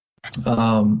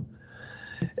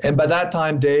 And by that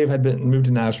time, Dave had moved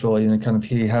to Nashville.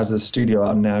 He has this studio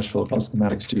out in Nashville called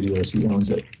Schematic Studios. He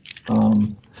owns it.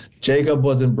 Jacob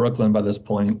was in Brooklyn by this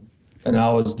point, and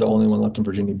I was the only one left in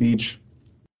Virginia Beach.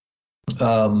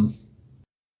 And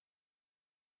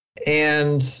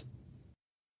I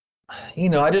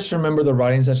just remember the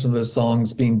writing session of those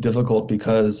songs being difficult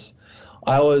because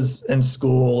I was in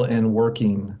school and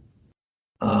working,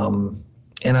 and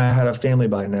I had a family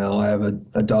by now. I have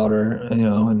a daughter,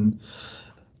 and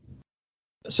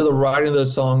so the writing of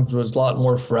those songs was a lot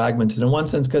more fragmented in one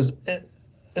sense, because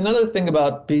another thing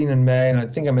about being in May, and I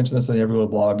think I mentioned this in the Everywhere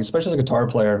blog, especially as a guitar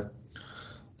player,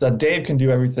 is that Dave can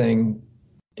do everything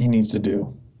he needs to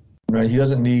do, right? He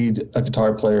doesn't need a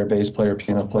guitar player, a bass player,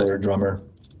 piano player, drummer.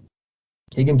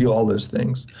 He can do all those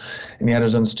things. And he had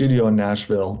his own studio in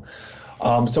Nashville.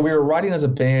 So we were writing as a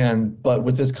band, but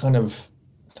with this kind of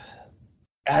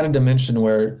added dimension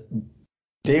where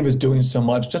Dave is doing so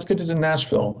much just because he's in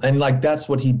Nashville. And that's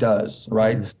what he does,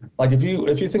 right? Like if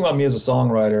you think about me as a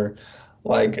songwriter,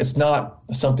 it's not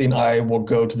something I will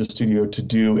go to the studio to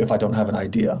do if I don't have an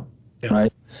idea,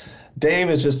 right? Dave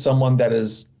is just someone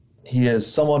he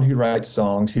is someone who writes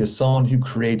songs. He is someone who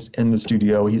creates in the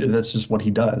studio. That's just what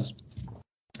he does.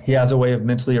 He has a way of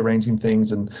mentally arranging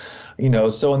things. And,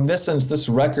 so in this sense, this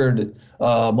record,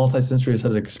 Multi-Sensory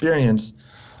Aesthetic Experience,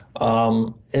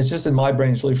 it's just in my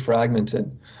brain, it's really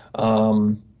fragmented.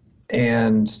 And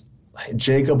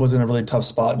Jacob was in a really tough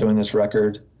spot doing this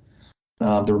record,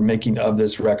 the making of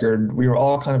this record. We were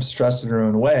all kind of stressed in our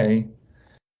own way,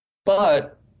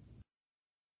 but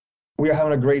we were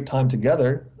having a great time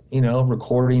together,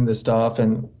 recording the stuff,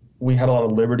 and we had a lot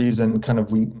of liberties, and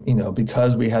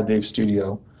because we had Dave's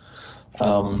studio,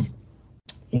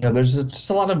 there's just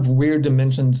a lot of weird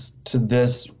dimensions to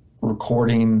this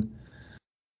recording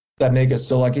that make it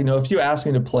so, if you ask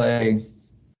me to play,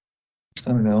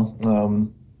 I don't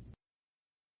know,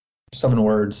 7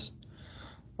 Words, is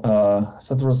that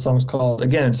what the song's called?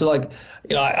 Again, so I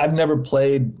didn't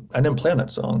play on that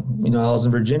song. I was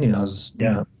in Virginia.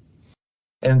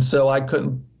 And so I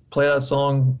couldn't play that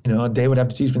song. Dave would have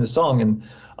to teach me the song, and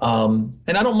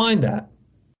I don't mind that,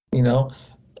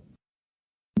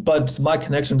 but my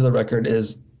connection to the record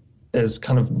is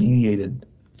kind of mediated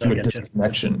through a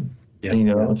disconnection.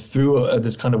 Through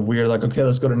this kind of weird, okay,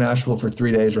 let's go to Nashville for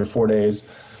 3 days or 4 days,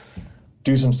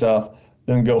 do some stuff,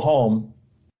 then go home,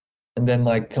 and then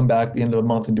come back at the end of the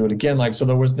month and do it again. So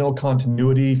there was no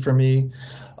continuity for me.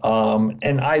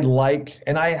 And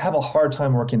I have a hard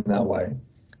time working that way.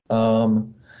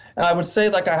 And I would say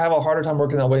I have a harder time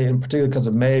working that way, in particular because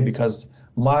of May, because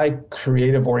my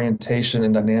creative orientation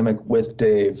and dynamic with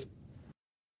Dave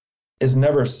is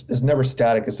never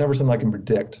static. It's never something I can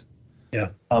predict. Yeah.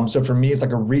 So for me, it's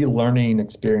like a relearning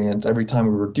experience every time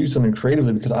we do something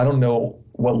creatively, because I don't know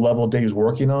what level Dave's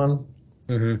working on.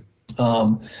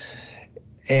 Mm-hmm.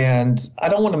 And I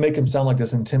don't want to make him sound like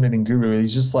this intimidating guru.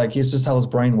 He's just how his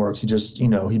brain works. He just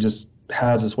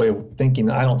has this way of thinking.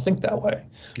 I don't think that way.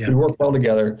 Yeah. We work well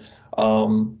together.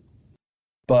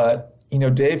 But,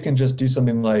 Dave can just do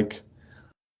something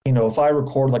if I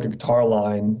record a guitar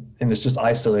line and it's just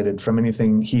isolated from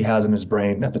anything he has in his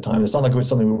brain at the time, it's not like it's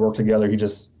something we work together. He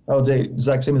just, Dave,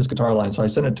 Zach, send me this guitar line. So I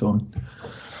sent it to him.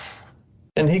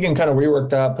 And he can kind of rework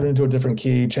that, put it into a different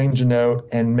key, change a note,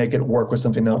 and make it work with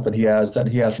something else that he has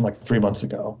from 3 months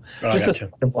ago. Oh, just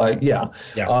yeah.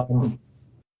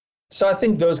 So I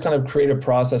think those kind of creative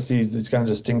processes, these kind of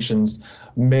distinctions,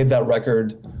 made that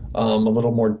record a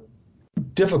little more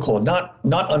difficult, not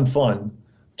unfun,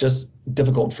 just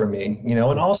difficult for me, And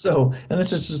also, and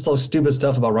this is just stupid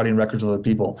stuff about writing records with other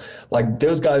people.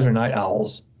 Those guys are night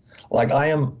owls. I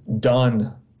am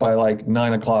done by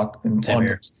 9 o'clock on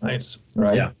those nights,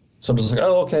 right? Yeah. So I'm just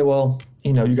okay, well,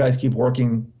 you guys keep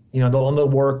working, they'll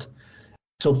work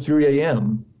till 3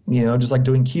 a.m., just like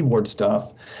doing keyboard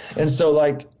stuff. And so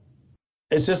like,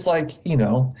 it's just like,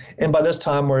 and by this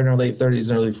time we're in our late 30s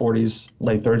and early 40s,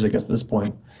 late 30s, I guess, at this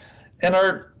point. And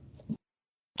our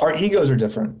egos are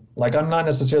different. Like, I'm not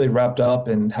necessarily wrapped up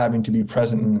in having to be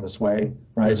present in this way,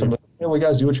 right? Mm-hmm. So I'm like, well, you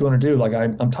guys do what you want to do. Like,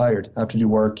 I'm tired. I have to do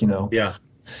work, Yeah.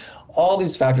 All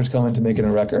these factors come into making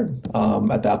a record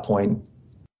at that point.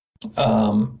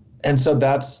 And so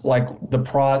that's like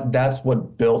that's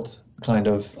what built kind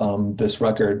of this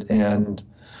record. And,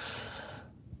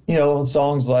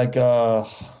 songs like,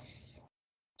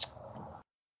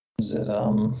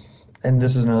 and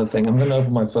this is another thing. I'm going to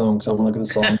open my phone because I want to look at the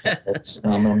song.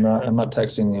 I'm not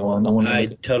texting anyone. I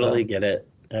totally get it.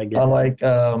 I like,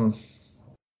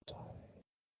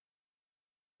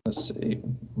 let's see.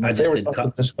 My favorite song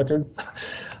of this record,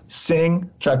 Sing,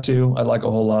 track 2, I like a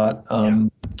whole lot.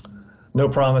 No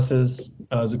Promises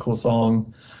is a cool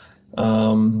song.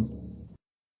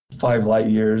 5 Light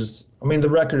Years. I mean, the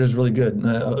record is really good.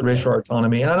 Race for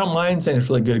Autonomy. And I don't mind saying it's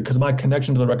really good because my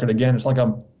connection to the record, again, it's like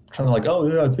I'm trying to like, oh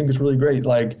yeah, I think it's really great.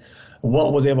 Like,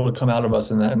 what was able to come out of us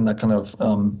in that kind of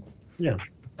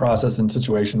process and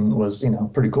situation was,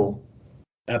 pretty cool.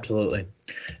 Absolutely.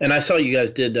 And I saw you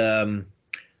guys did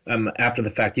after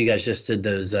the fact, you guys just did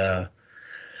those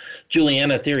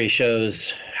Juliana Theory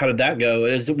shows. How did that go?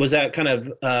 Was that kind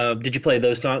of did you play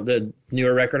those songs, the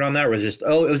newer record on that, or was it just it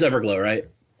was Everglow, right?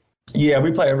 Yeah,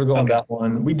 we play Everglow on that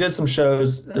one. We did some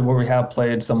shows where we have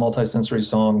played some multi-sensory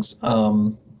songs.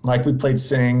 Like we played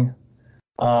Sing,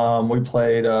 we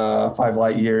played 5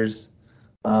 Light Years.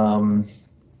 Let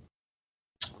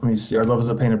me see, Our Love Is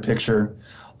a Painted Picture.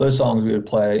 Those songs we would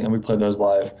play, and we played those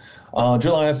live.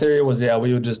 Juliana Theory was,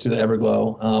 we would just do the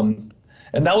Everglow.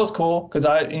 And that was cool because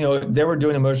they were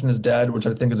doing Emotion Is Dead, which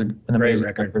I think is an amazing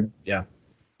record. Yeah.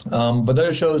 But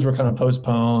those shows were kind of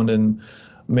postponed and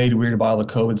made weird by all the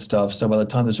COVID stuff. So by the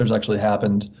time the shows actually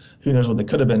happened, who knows what they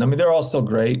could have been. I mean, they're all still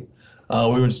great.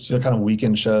 We would do kind of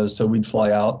weekend shows, so we'd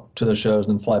fly out to the shows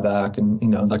and then fly back and,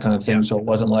 that kind of thing. Yeah. So it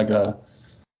wasn't like a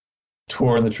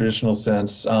tour in the traditional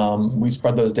sense. We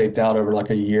spread those dates out over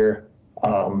like a year.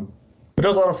 But it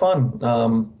was a lot of fun.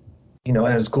 And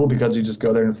it's cool because you just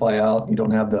go there and fly out. You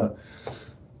don't have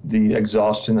the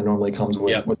exhaustion that normally comes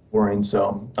with touring.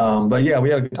 So, but yeah, we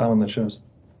had a good time on the shows.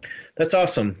 That's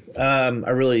awesome. I'm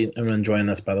enjoying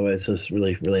this, by the way. This is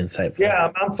really, really insightful.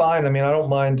 Yeah, I'm fine. I mean, I don't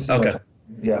mind. Okay.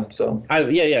 Yeah. So.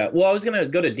 Yeah. Well, I was gonna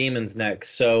go to Demons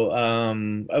next. So,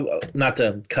 not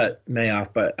to cut May off,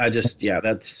 but I just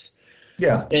that's.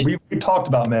 Yeah, we talked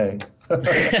about May.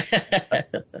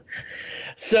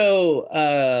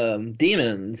 So,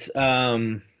 Demons.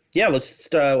 Let's.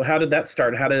 How did that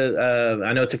start? I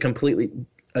know it's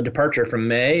a departure from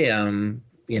May. And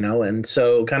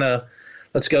so kind of.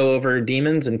 Let's go over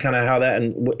Demons and kind of how that,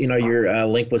 and your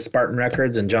link with Spartan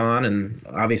Records and John, and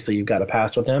obviously you've got a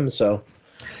past with him. So,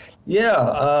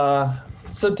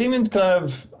 so Demons kind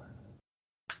of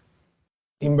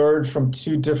emerged from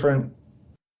 2 different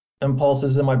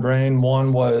impulses in my brain.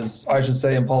 One was, I should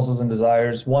say, impulses and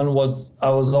desires. One was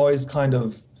I was always kind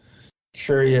of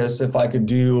curious if I could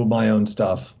do my own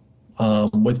stuff.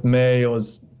 With May, it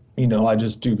was I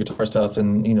just do guitar stuff,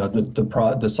 and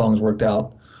the songs worked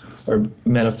out or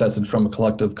manifested from a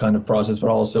collective kind of process, but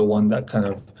also one that kind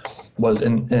of was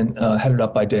headed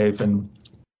up by Dave, and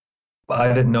I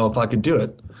didn't know if I could do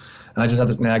it. And I just had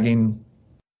this nagging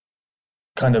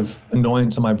kind of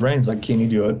annoyance in my brain. It's like, can you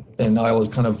do it? And I was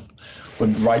kind of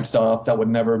would write stuff that would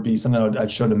never be something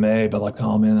I'd show to May, but like,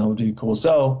 oh man, that would be cool.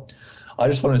 So I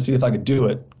just wanted to see if I could do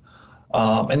it.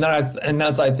 And I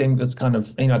think that's kind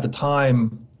of, at the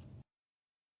time,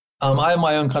 I have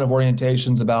my own kind of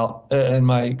orientations about, and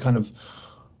my kind of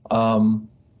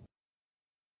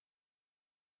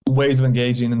ways of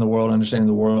engaging in the world, understanding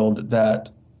the world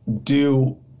that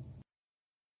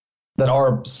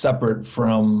are separate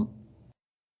from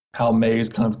how May's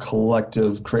kind of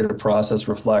collective creative process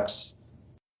reflects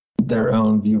their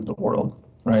own view of the world,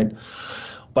 right?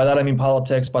 By that I mean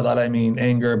politics, by that I mean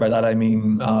anger, by that I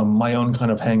mean my own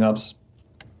kind of hangups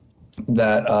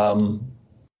that,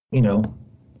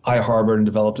 I harbored and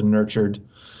developed and nurtured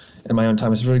in my own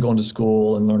time. It's really going to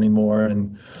school and learning more.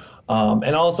 And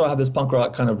also I have this punk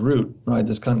rock kind of root, right?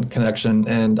 This kind of connection.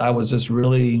 And I was just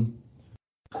really,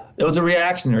 it was a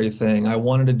reactionary thing. I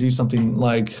wanted to do something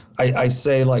like, I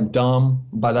say like dumb.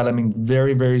 By that I mean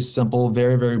very, very simple,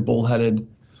 very, very bullheaded,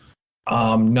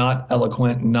 not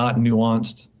eloquent, not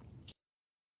nuanced.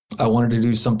 I wanted to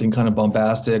do something kind of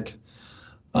bombastic.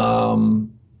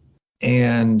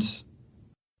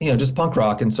 Just punk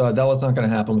rock. And so that was not going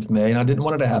to happen with May. And I didn't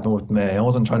want it to happen with May. I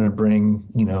wasn't trying to bring,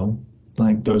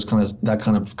 like that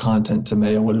kind of content to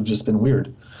me. It would have just been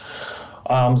weird.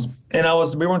 And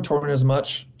we weren't touring as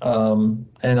much. And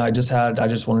I just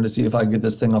wanted to see if I could get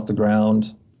this thing off the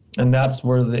ground. And that's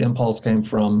where the impulse came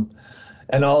from.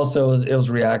 And also it was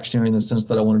reactionary in the sense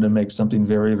that I wanted to make something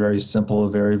very, very simple,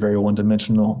 very, very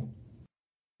one-dimensional.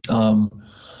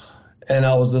 And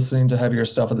I was listening to heavier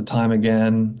stuff at the time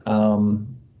again.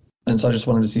 And so I just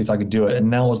wanted to see if I could do it.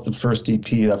 And that was the first EP,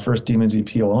 that first Demons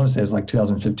EP, I want to say it's like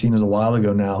 2015, it was a while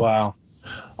ago now. Wow.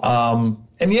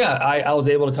 And yeah, I was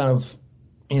able to kind of,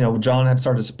 John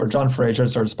Fraser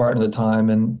had started Spartan at the time.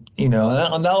 And, and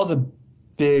that was a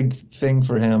big thing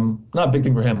for him. Not a big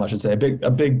thing for him, I should say.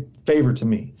 A big favor to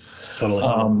me.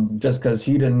 Totally. Just because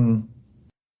he didn't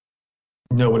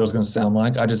know what it was going to sound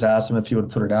like. I just asked him if he would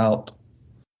put it out.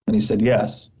 And he said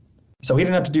yes. So he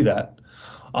didn't have to do that.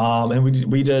 And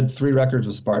we did 3 records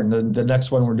with Spartan. The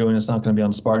next one we're doing is not going to be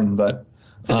on Spartan, but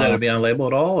is that going to be on a label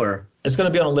at all, or? It's going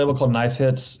to be on a label called Knife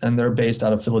Hits, and they're based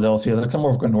out of Philadelphia. They're kind of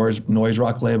more of a noise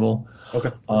rock label.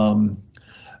 Okay.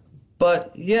 But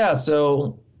yeah,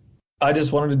 so I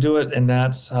just wanted to do it, and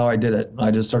that's how I did it.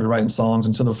 I just started writing songs,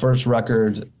 and so the first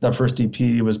record, that first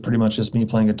EP, was pretty much just me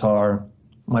playing guitar.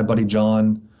 My buddy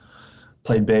John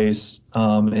played bass,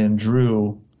 and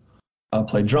Drew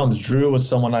played drums. Drew was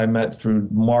someone I met through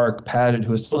Mark Padgett,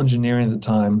 who was still engineering at the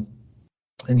time,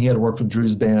 and he had worked with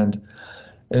Drew's band.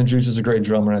 And Drew's just a great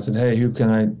drummer. And I said, hey, who can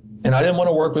I? And I didn't want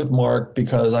to work with Mark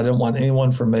because I didn't want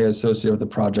anyone from May associated with the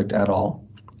project at all.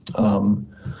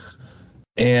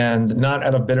 And not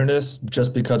out of bitterness,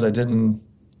 just because I didn't,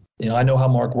 I know how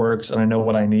Mark works and I know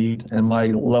what I need, and my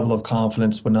level of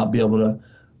confidence would not be able to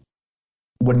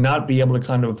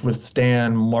kind of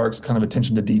withstand Mark's kind of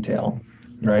attention to detail.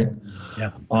 Right.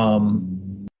 Yeah.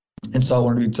 And so I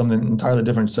wanted to do something entirely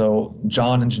different. So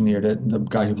John engineered it, the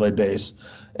guy who played bass,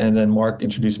 and then Mark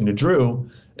introduced me to Drew,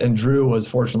 and Drew was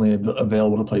fortunately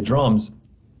available to play drums.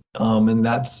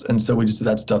 And so we just did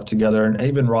that stuff together. And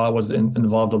even Rod was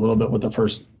involved a little bit with the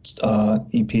first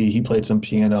EP. He played some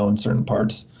piano in certain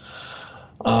parts.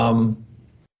 And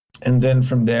then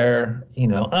from there, I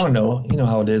don't know,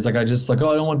 how it is. Like I just I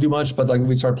don't want to do much, but like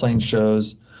we started playing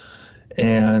shows,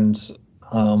 and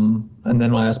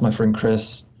then I asked my friend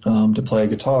Chris to play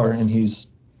guitar, and he's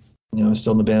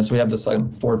still in the band. So we have this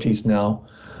 4-piece now.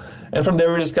 And from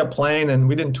there we just kept playing, and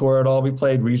we didn't tour at all. We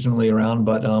played regionally around,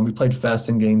 but we played Fest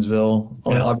in Gainesville.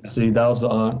 Yeah. Obviously that was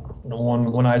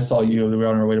when I saw you, we were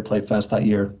on our way to play Fest that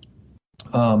year.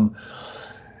 And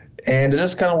it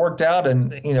just kind of worked out,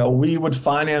 and we would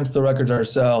finance the records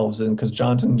ourselves, and because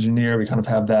John's an engineer, we kind of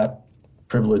have that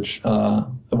privilege.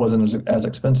 It wasn't as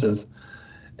expensive.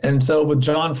 And so with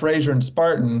John Fraser and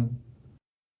Spartan,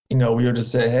 we would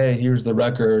just say, hey, here's the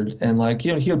record. And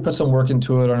he would put some work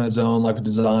into it on his own, like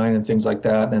design and things like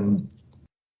that. And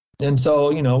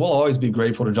so, we'll always be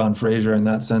grateful to John Fraser in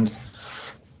that sense,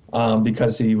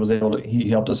 because he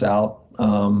helped us out.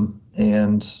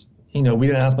 And we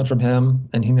didn't ask much from him,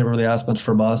 and he never really asked much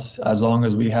from us, as long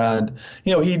as we had,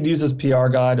 he'd use his PR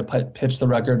guy to pitch the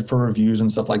record for reviews and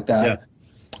stuff like that. Yeah.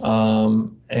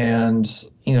 And,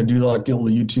 do little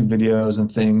YouTube videos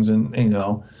and things, and,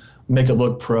 make it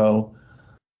look pro.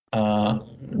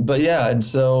 But yeah,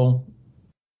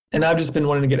 and I've just been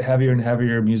wanting to get heavier and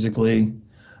heavier musically.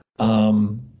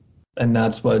 And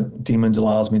that's what Demons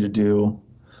allows me to do.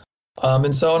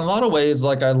 And so in a lot of ways,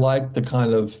 I like the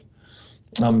kind of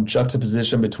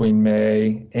juxtaposition between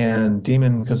May and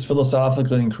Demon, because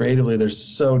philosophically and creatively, they're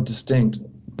so distinct.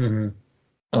 Mm-hmm.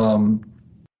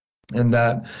 And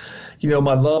that,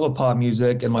 my love of pop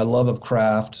music and my love of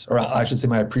craft, or I should say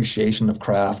my appreciation of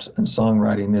craft and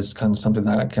songwriting, is kind of something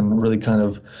that I can really kind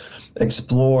of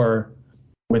explore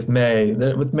with May.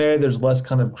 With May, there's less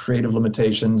kind of creative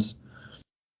limitations,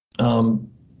 because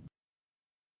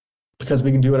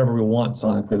we can do whatever we want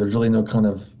sonically. There's really no kind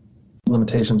of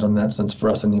limitations on that sense for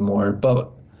us anymore.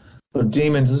 But with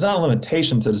Demons, it's not a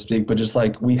limitation, so to speak, but just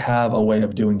we have a way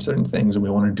of doing certain things, and we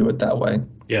want to do it that way.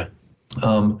 Yeah.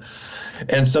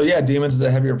 And so, yeah, Demons is a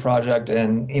heavier project,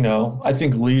 and, I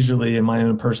think leisurely in my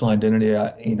own personal identity,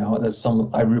 I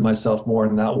root myself more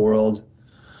in that world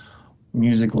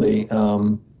musically,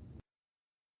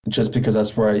 just because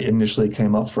that's where I initially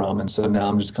came up from. And so now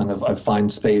I'm just I find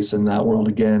space in that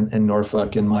world again, in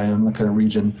Norfolk, in my own kind of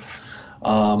region.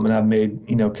 And I've made,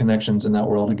 connections in that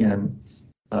world again.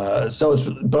 So it's,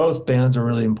 both bands are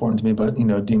really important to me, but,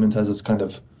 Demons has this kind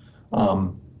of,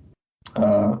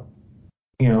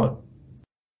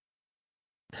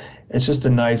 it's just a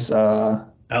nice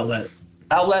outlet.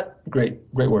 Great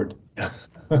word. Yeah.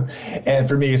 And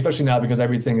for me, especially now, because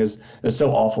everything is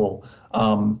so awful,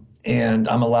 and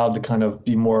I'm allowed to kind of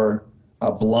be more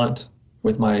blunt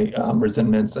with my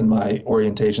resentments and my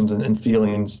orientations and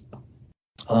feelings,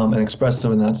 and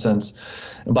expressive in that sense.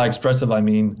 And by expressive, I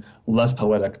mean less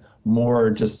poetic, more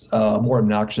just more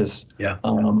obnoxious,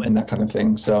 and that kind of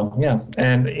thing. So yeah,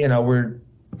 and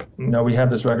we have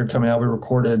this record coming out. We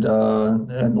recorded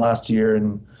last year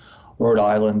in Rhode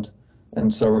Island,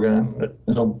 and so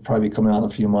it'll probably be coming out in a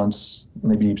few months,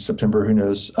 maybe September, who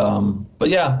knows. But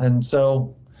yeah, and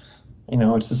so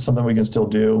it's just something we can still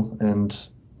do, and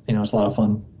it's a lot of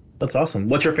fun. That's awesome.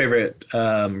 What's your favorite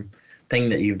thing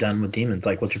that you've done with Demons?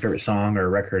 Like, what's your favorite song or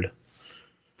record?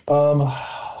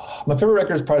 My favorite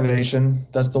record is Privation.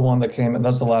 That's the one that came, and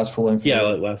that's the last full length. Yeah,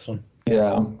 the last one.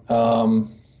 Yeah.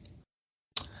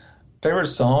 Favorite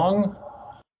song?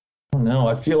 I don't know.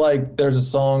 I feel like there's a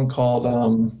song called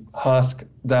Husk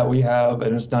that we have,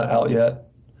 and it's not out yet.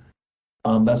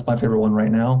 That's my favorite one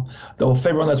right now. The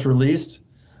favorite one that's released,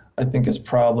 I think, is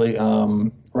probably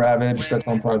Ravage. That's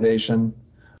on Privation.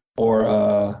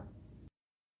 Or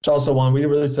it's also one we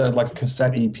released like a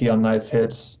cassette EP on Knife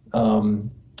Hits in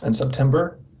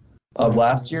September of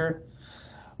last year.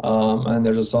 And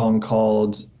there's a song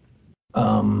called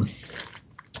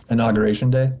Inauguration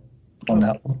Day on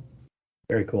that one.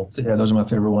 Very cool. So yeah, those are my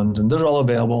favorite ones, and those are all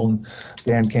available in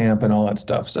Bandcamp and all that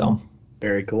stuff. So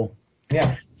very cool.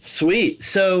 Yeah. Sweet.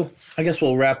 So I guess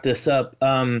we'll wrap this up.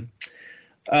 So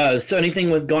anything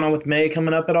going on with May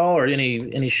coming up at all, or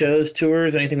any shows,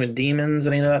 tours, anything with Demons,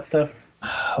 any of that stuff?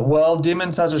 Well,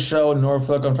 Demons has a show in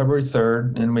Norfolk on February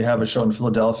 3rd, and we have a show in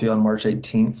Philadelphia on March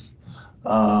 18th.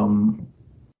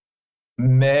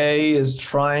 May is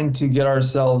trying to get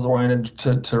ourselves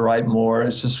oriented to write more.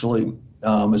 It's just really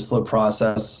a slow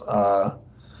process.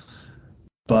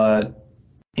 But,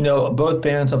 both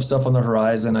bands have stuff on the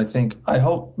horizon. I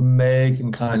hope May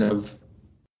can kind of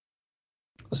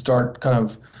start kind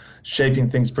of shaping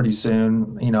things pretty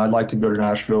soon. I'd like to go to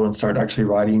Nashville and start actually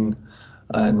writing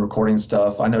and recording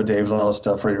stuff. I know Dave's a lot of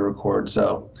stuff ready to record.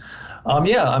 So,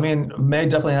 May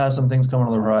definitely has some things coming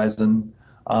on the horizon.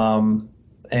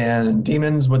 And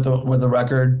Demons with the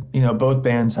record, both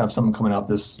bands have something coming out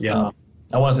this,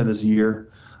 I want to say this year,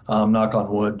 knock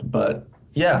on wood. But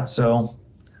yeah, so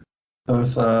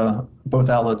both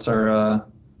outlets are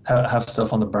have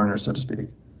stuff on the burner, so to speak.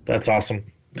 That's awesome.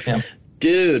 Yeah.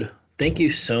 Dude, thank you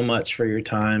so much for your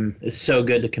time. It's so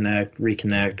good to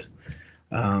reconnect.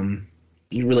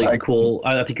 You're really cool.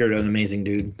 I think you're an amazing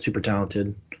dude, super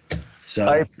talented. So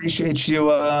I appreciate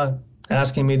you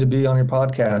asking me to be on your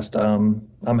podcast.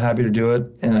 I'm happy to do it,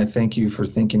 and I thank you for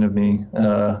thinking of me.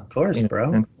 Of course,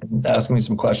 bro. And asking me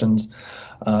some questions.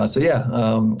 I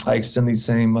extend these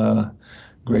same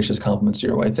gracious compliments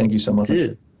your way. Thank you so much.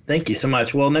 Dude, thank you so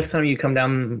much. Well, next time you come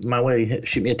down my way,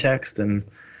 shoot me a text, and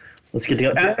let's get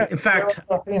together. In fact,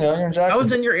 you're in Jackson. I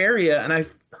was in your area, and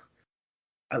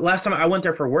last time I went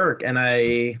there for work, and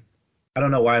I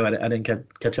don't know why I didn't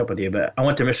catch up with you, but I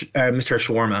went to Mr.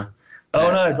 Shawarma. Oh,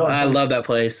 no. I love that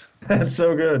place. That's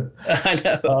so good. I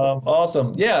know.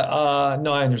 Awesome. Yeah.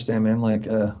 No, I understand, man. Like,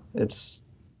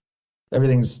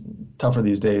 everything's tougher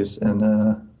these days. And,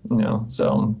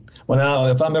 so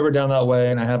if I'm ever down that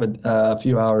way and I have a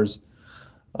few hours,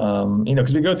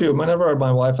 because we go through, whenever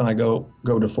my wife and I go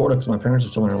to Florida, because my parents are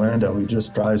still in Orlando, we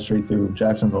just drive straight through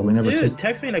Jacksonville. We never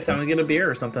text me next time we get a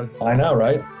beer or something. I know,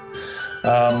 right?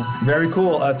 Very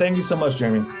cool. Thank you so much,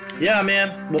 Jeremy. Yeah,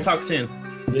 man. We'll talk soon.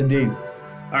 Indeed.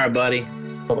 All right, buddy.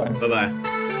 Bye-bye. Bye-bye.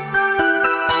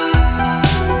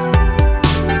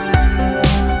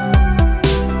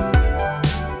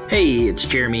 Hey, it's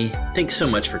Jeremy. Thanks so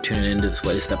much for tuning in to this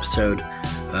latest episode.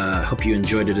 Hope you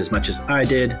enjoyed it as much as I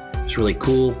did. It's really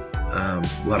cool. A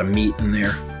lot of meat in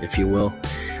there, if you will.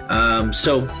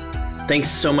 So thanks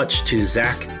so much to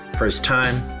Zach for his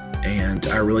time, and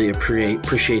I really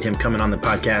appreciate him coming on the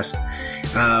podcast.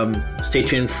 Stay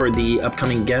tuned for the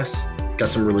upcoming guests. Got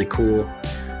some really cool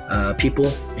people,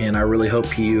 and I really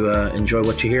hope you enjoy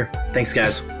what you hear. Thanks,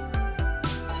 guys.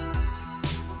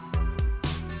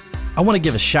 I want to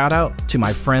give a shout out to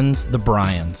my friends, the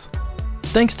Bryans.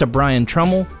 Thanks to Brian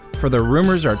Trummel for the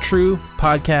Rumors Are True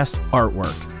podcast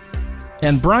artwork,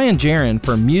 and Brian Jaron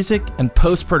for music and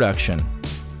post-production.